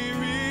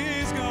fear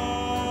is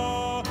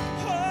gone.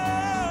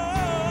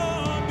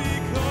 Oh,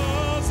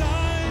 because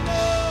I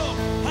know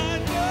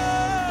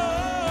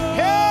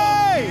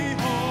Hey! He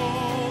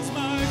holds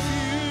my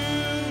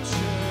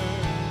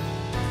future,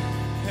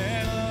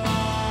 and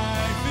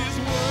life is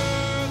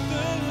worth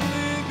the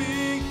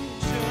living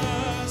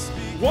just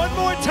because. One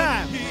more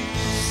time. He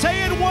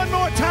Say it one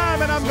more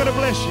time, and I'm going to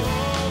bless you.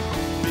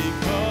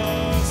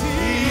 because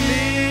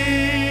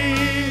He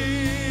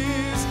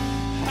lives,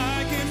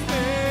 I can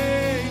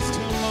face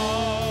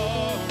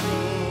tomorrow.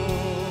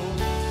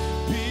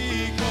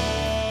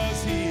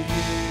 Because He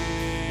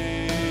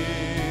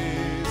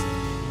is,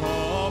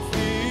 all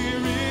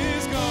fear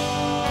is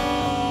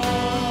gone.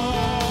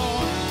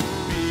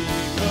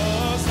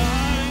 Because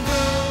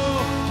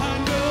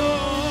I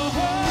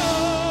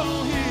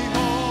know He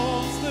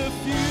holds the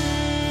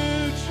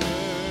future,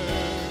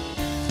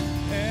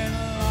 and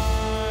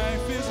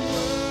life is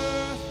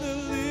worth the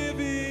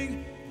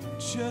living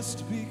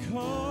just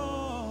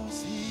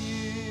because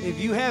He is. If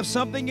you have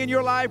something in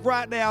your life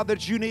right now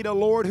that you need a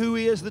Lord who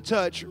is the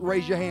touch,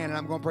 raise your hand and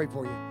I'm going to pray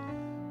for you.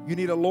 You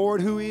need a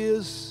Lord who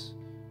is.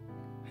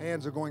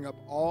 Hands are going up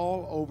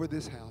all over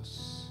this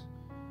house.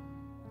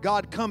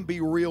 God, come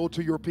be real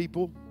to your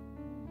people.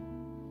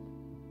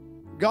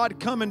 God,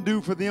 come and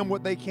do for them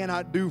what they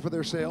cannot do for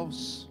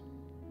themselves.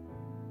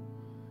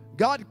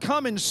 God,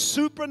 come and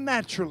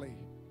supernaturally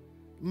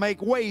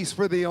make ways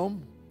for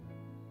them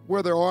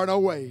where there are no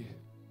way.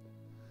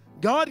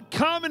 God,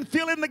 come and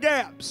fill in the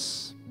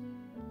gaps.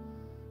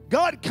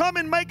 God, come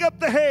and make up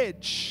the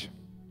hedge.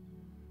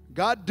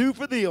 God, do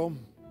for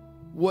them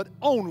what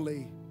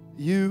only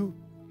you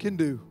can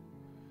do.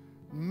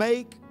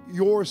 Make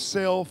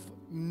yourself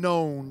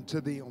known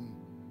to them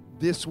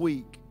this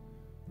week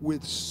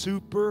with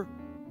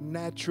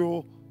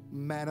supernatural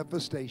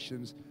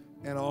manifestations.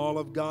 And all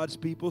of God's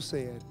people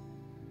said,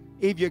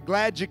 if you're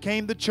glad you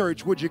came to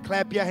church, would you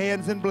clap your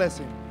hands and bless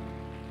Him?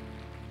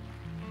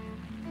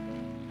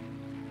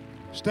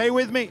 Stay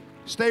with me.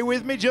 Stay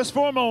with me just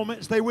for a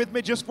moment. Stay with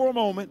me just for a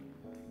moment.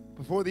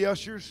 Before the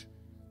ushers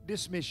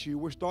dismiss you,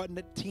 we're starting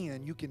at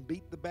 10. You can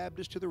beat the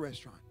Baptist to the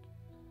restaurant.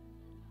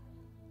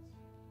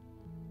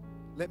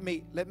 Let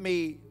me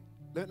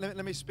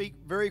speak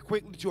very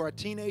quickly to our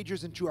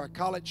teenagers and to our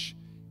college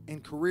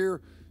and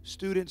career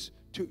students.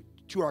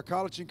 To our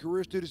college and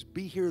career students,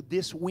 be here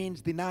this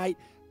Wednesday night.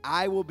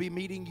 I will be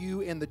meeting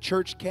you in the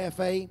church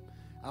cafe.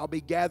 I'll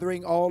be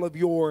gathering all of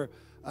your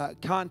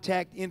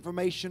contact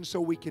information so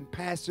we can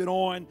pass it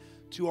on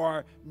to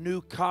our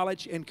new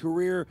college and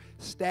career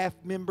staff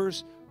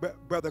members.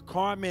 Brother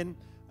Carmen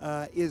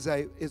is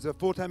a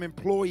full-time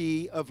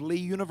employee of Lee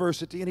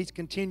University, and he's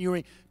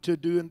continuing to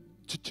do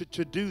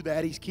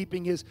that. He's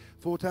keeping his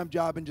full-time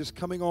job and just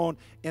coming on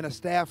in a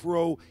staff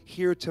role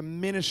here to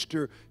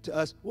minister to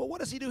us. Well, what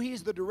does he do?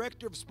 He's the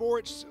director of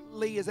sports.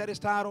 Lee, is that his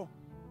title?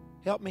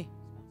 Help me.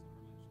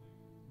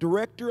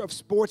 Director of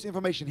Sports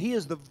Information. He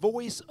is the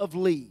voice of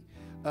Lee,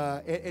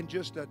 and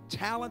just a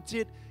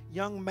talented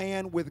young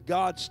man with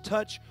God's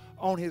touch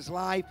on his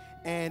life.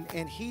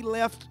 And he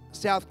left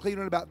South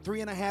Cleveland about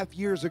 3.5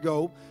 years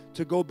ago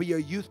to go be a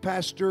youth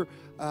pastor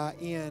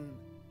in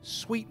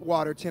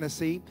Sweetwater,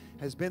 Tennessee.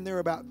 Has been there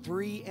about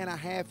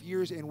 3.5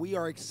 years, and we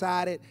are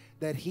excited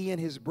that he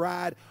and his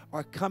bride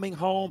are coming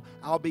home.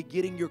 I'll be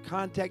getting your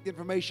contact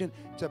information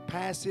to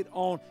pass it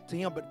on to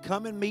him. But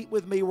come and meet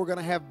with me. We're going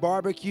to have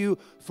barbecue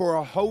for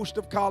a host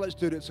of college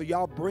students. So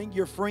y'all bring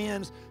your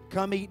friends.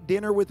 Come eat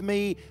dinner with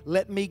me.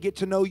 Let me get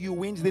to know you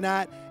Wednesday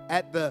night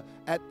at the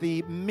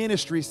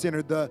ministry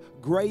center, the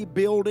gray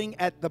building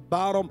at the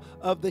bottom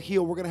of the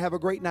hill. We're going to have a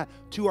great night.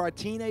 To our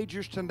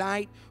teenagers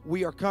tonight,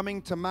 we are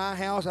coming to my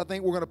house. I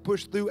think we're going to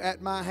push through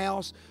at my house.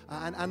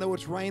 I know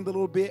it's rained a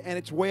little bit and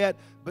it's wet,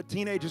 but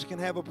teenagers can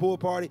have a pool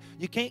party.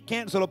 You can't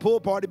cancel a pool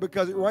party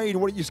because it rained.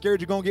 What, are you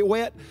scared you're going to get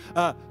wet?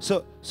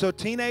 So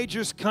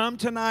teenagers, come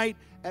tonight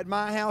at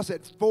my house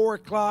at 4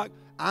 o'clock.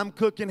 I'm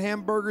cooking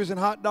hamburgers and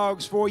hot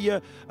dogs for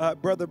you.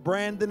 Brother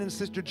Brandon and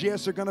Sister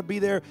Jess are going to be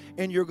there,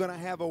 and you're going to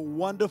have a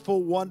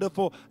wonderful,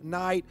 wonderful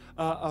night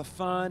of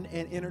fun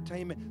and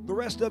entertainment. The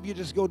rest of you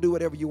just go do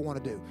whatever you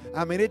want to do.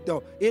 I mean, it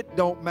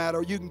don't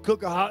matter. You can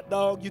cook a hot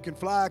dog, you can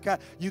fly a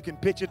kite, you can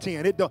pitch a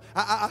tent. It don't.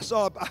 I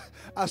saw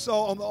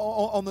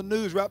on the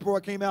news right before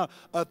I came out,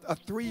 a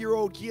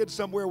 3-year-old kid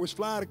somewhere was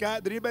flying a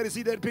kite. Did anybody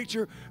see that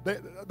picture?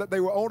 They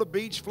were on a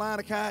beach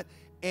flying a kite,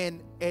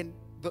 and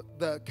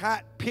the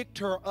kite picked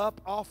her up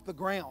off the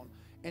ground,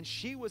 and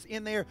she was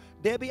in there.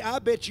 Debbie, I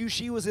bet you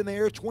she was in the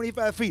air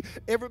 25 feet.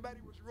 Everybody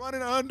was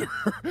running under.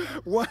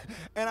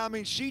 And I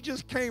mean, she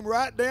just came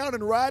right down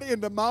and right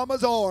into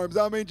Mama's arms.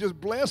 I mean, just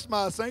blessed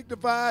my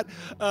sanctified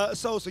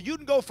soul. So you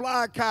can go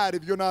fly a kite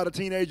if you're not a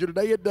teenager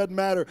today. It doesn't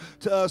matter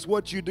to us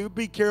what you do.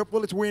 Be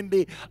careful. It's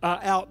windy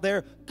out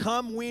there.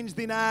 Come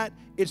Wednesday night.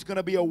 It's going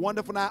to be a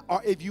wonderful night.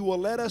 Or if you will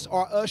let us,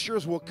 our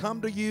ushers will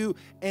come to you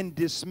and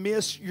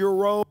dismiss your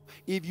roll.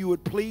 If you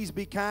would please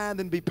be kind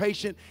and be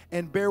patient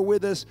and bear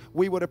with us,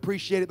 we would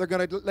appreciate it. They're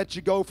going to let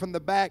you go from the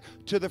back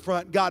to the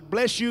front. God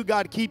bless you.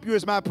 God keep you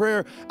is my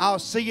prayer. I'll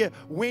see you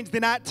Wednesday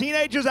night.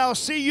 Teenagers, I'll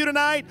see you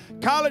tonight.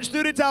 College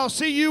students, I'll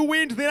see you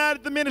Wednesday night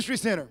at the Ministry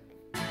Center.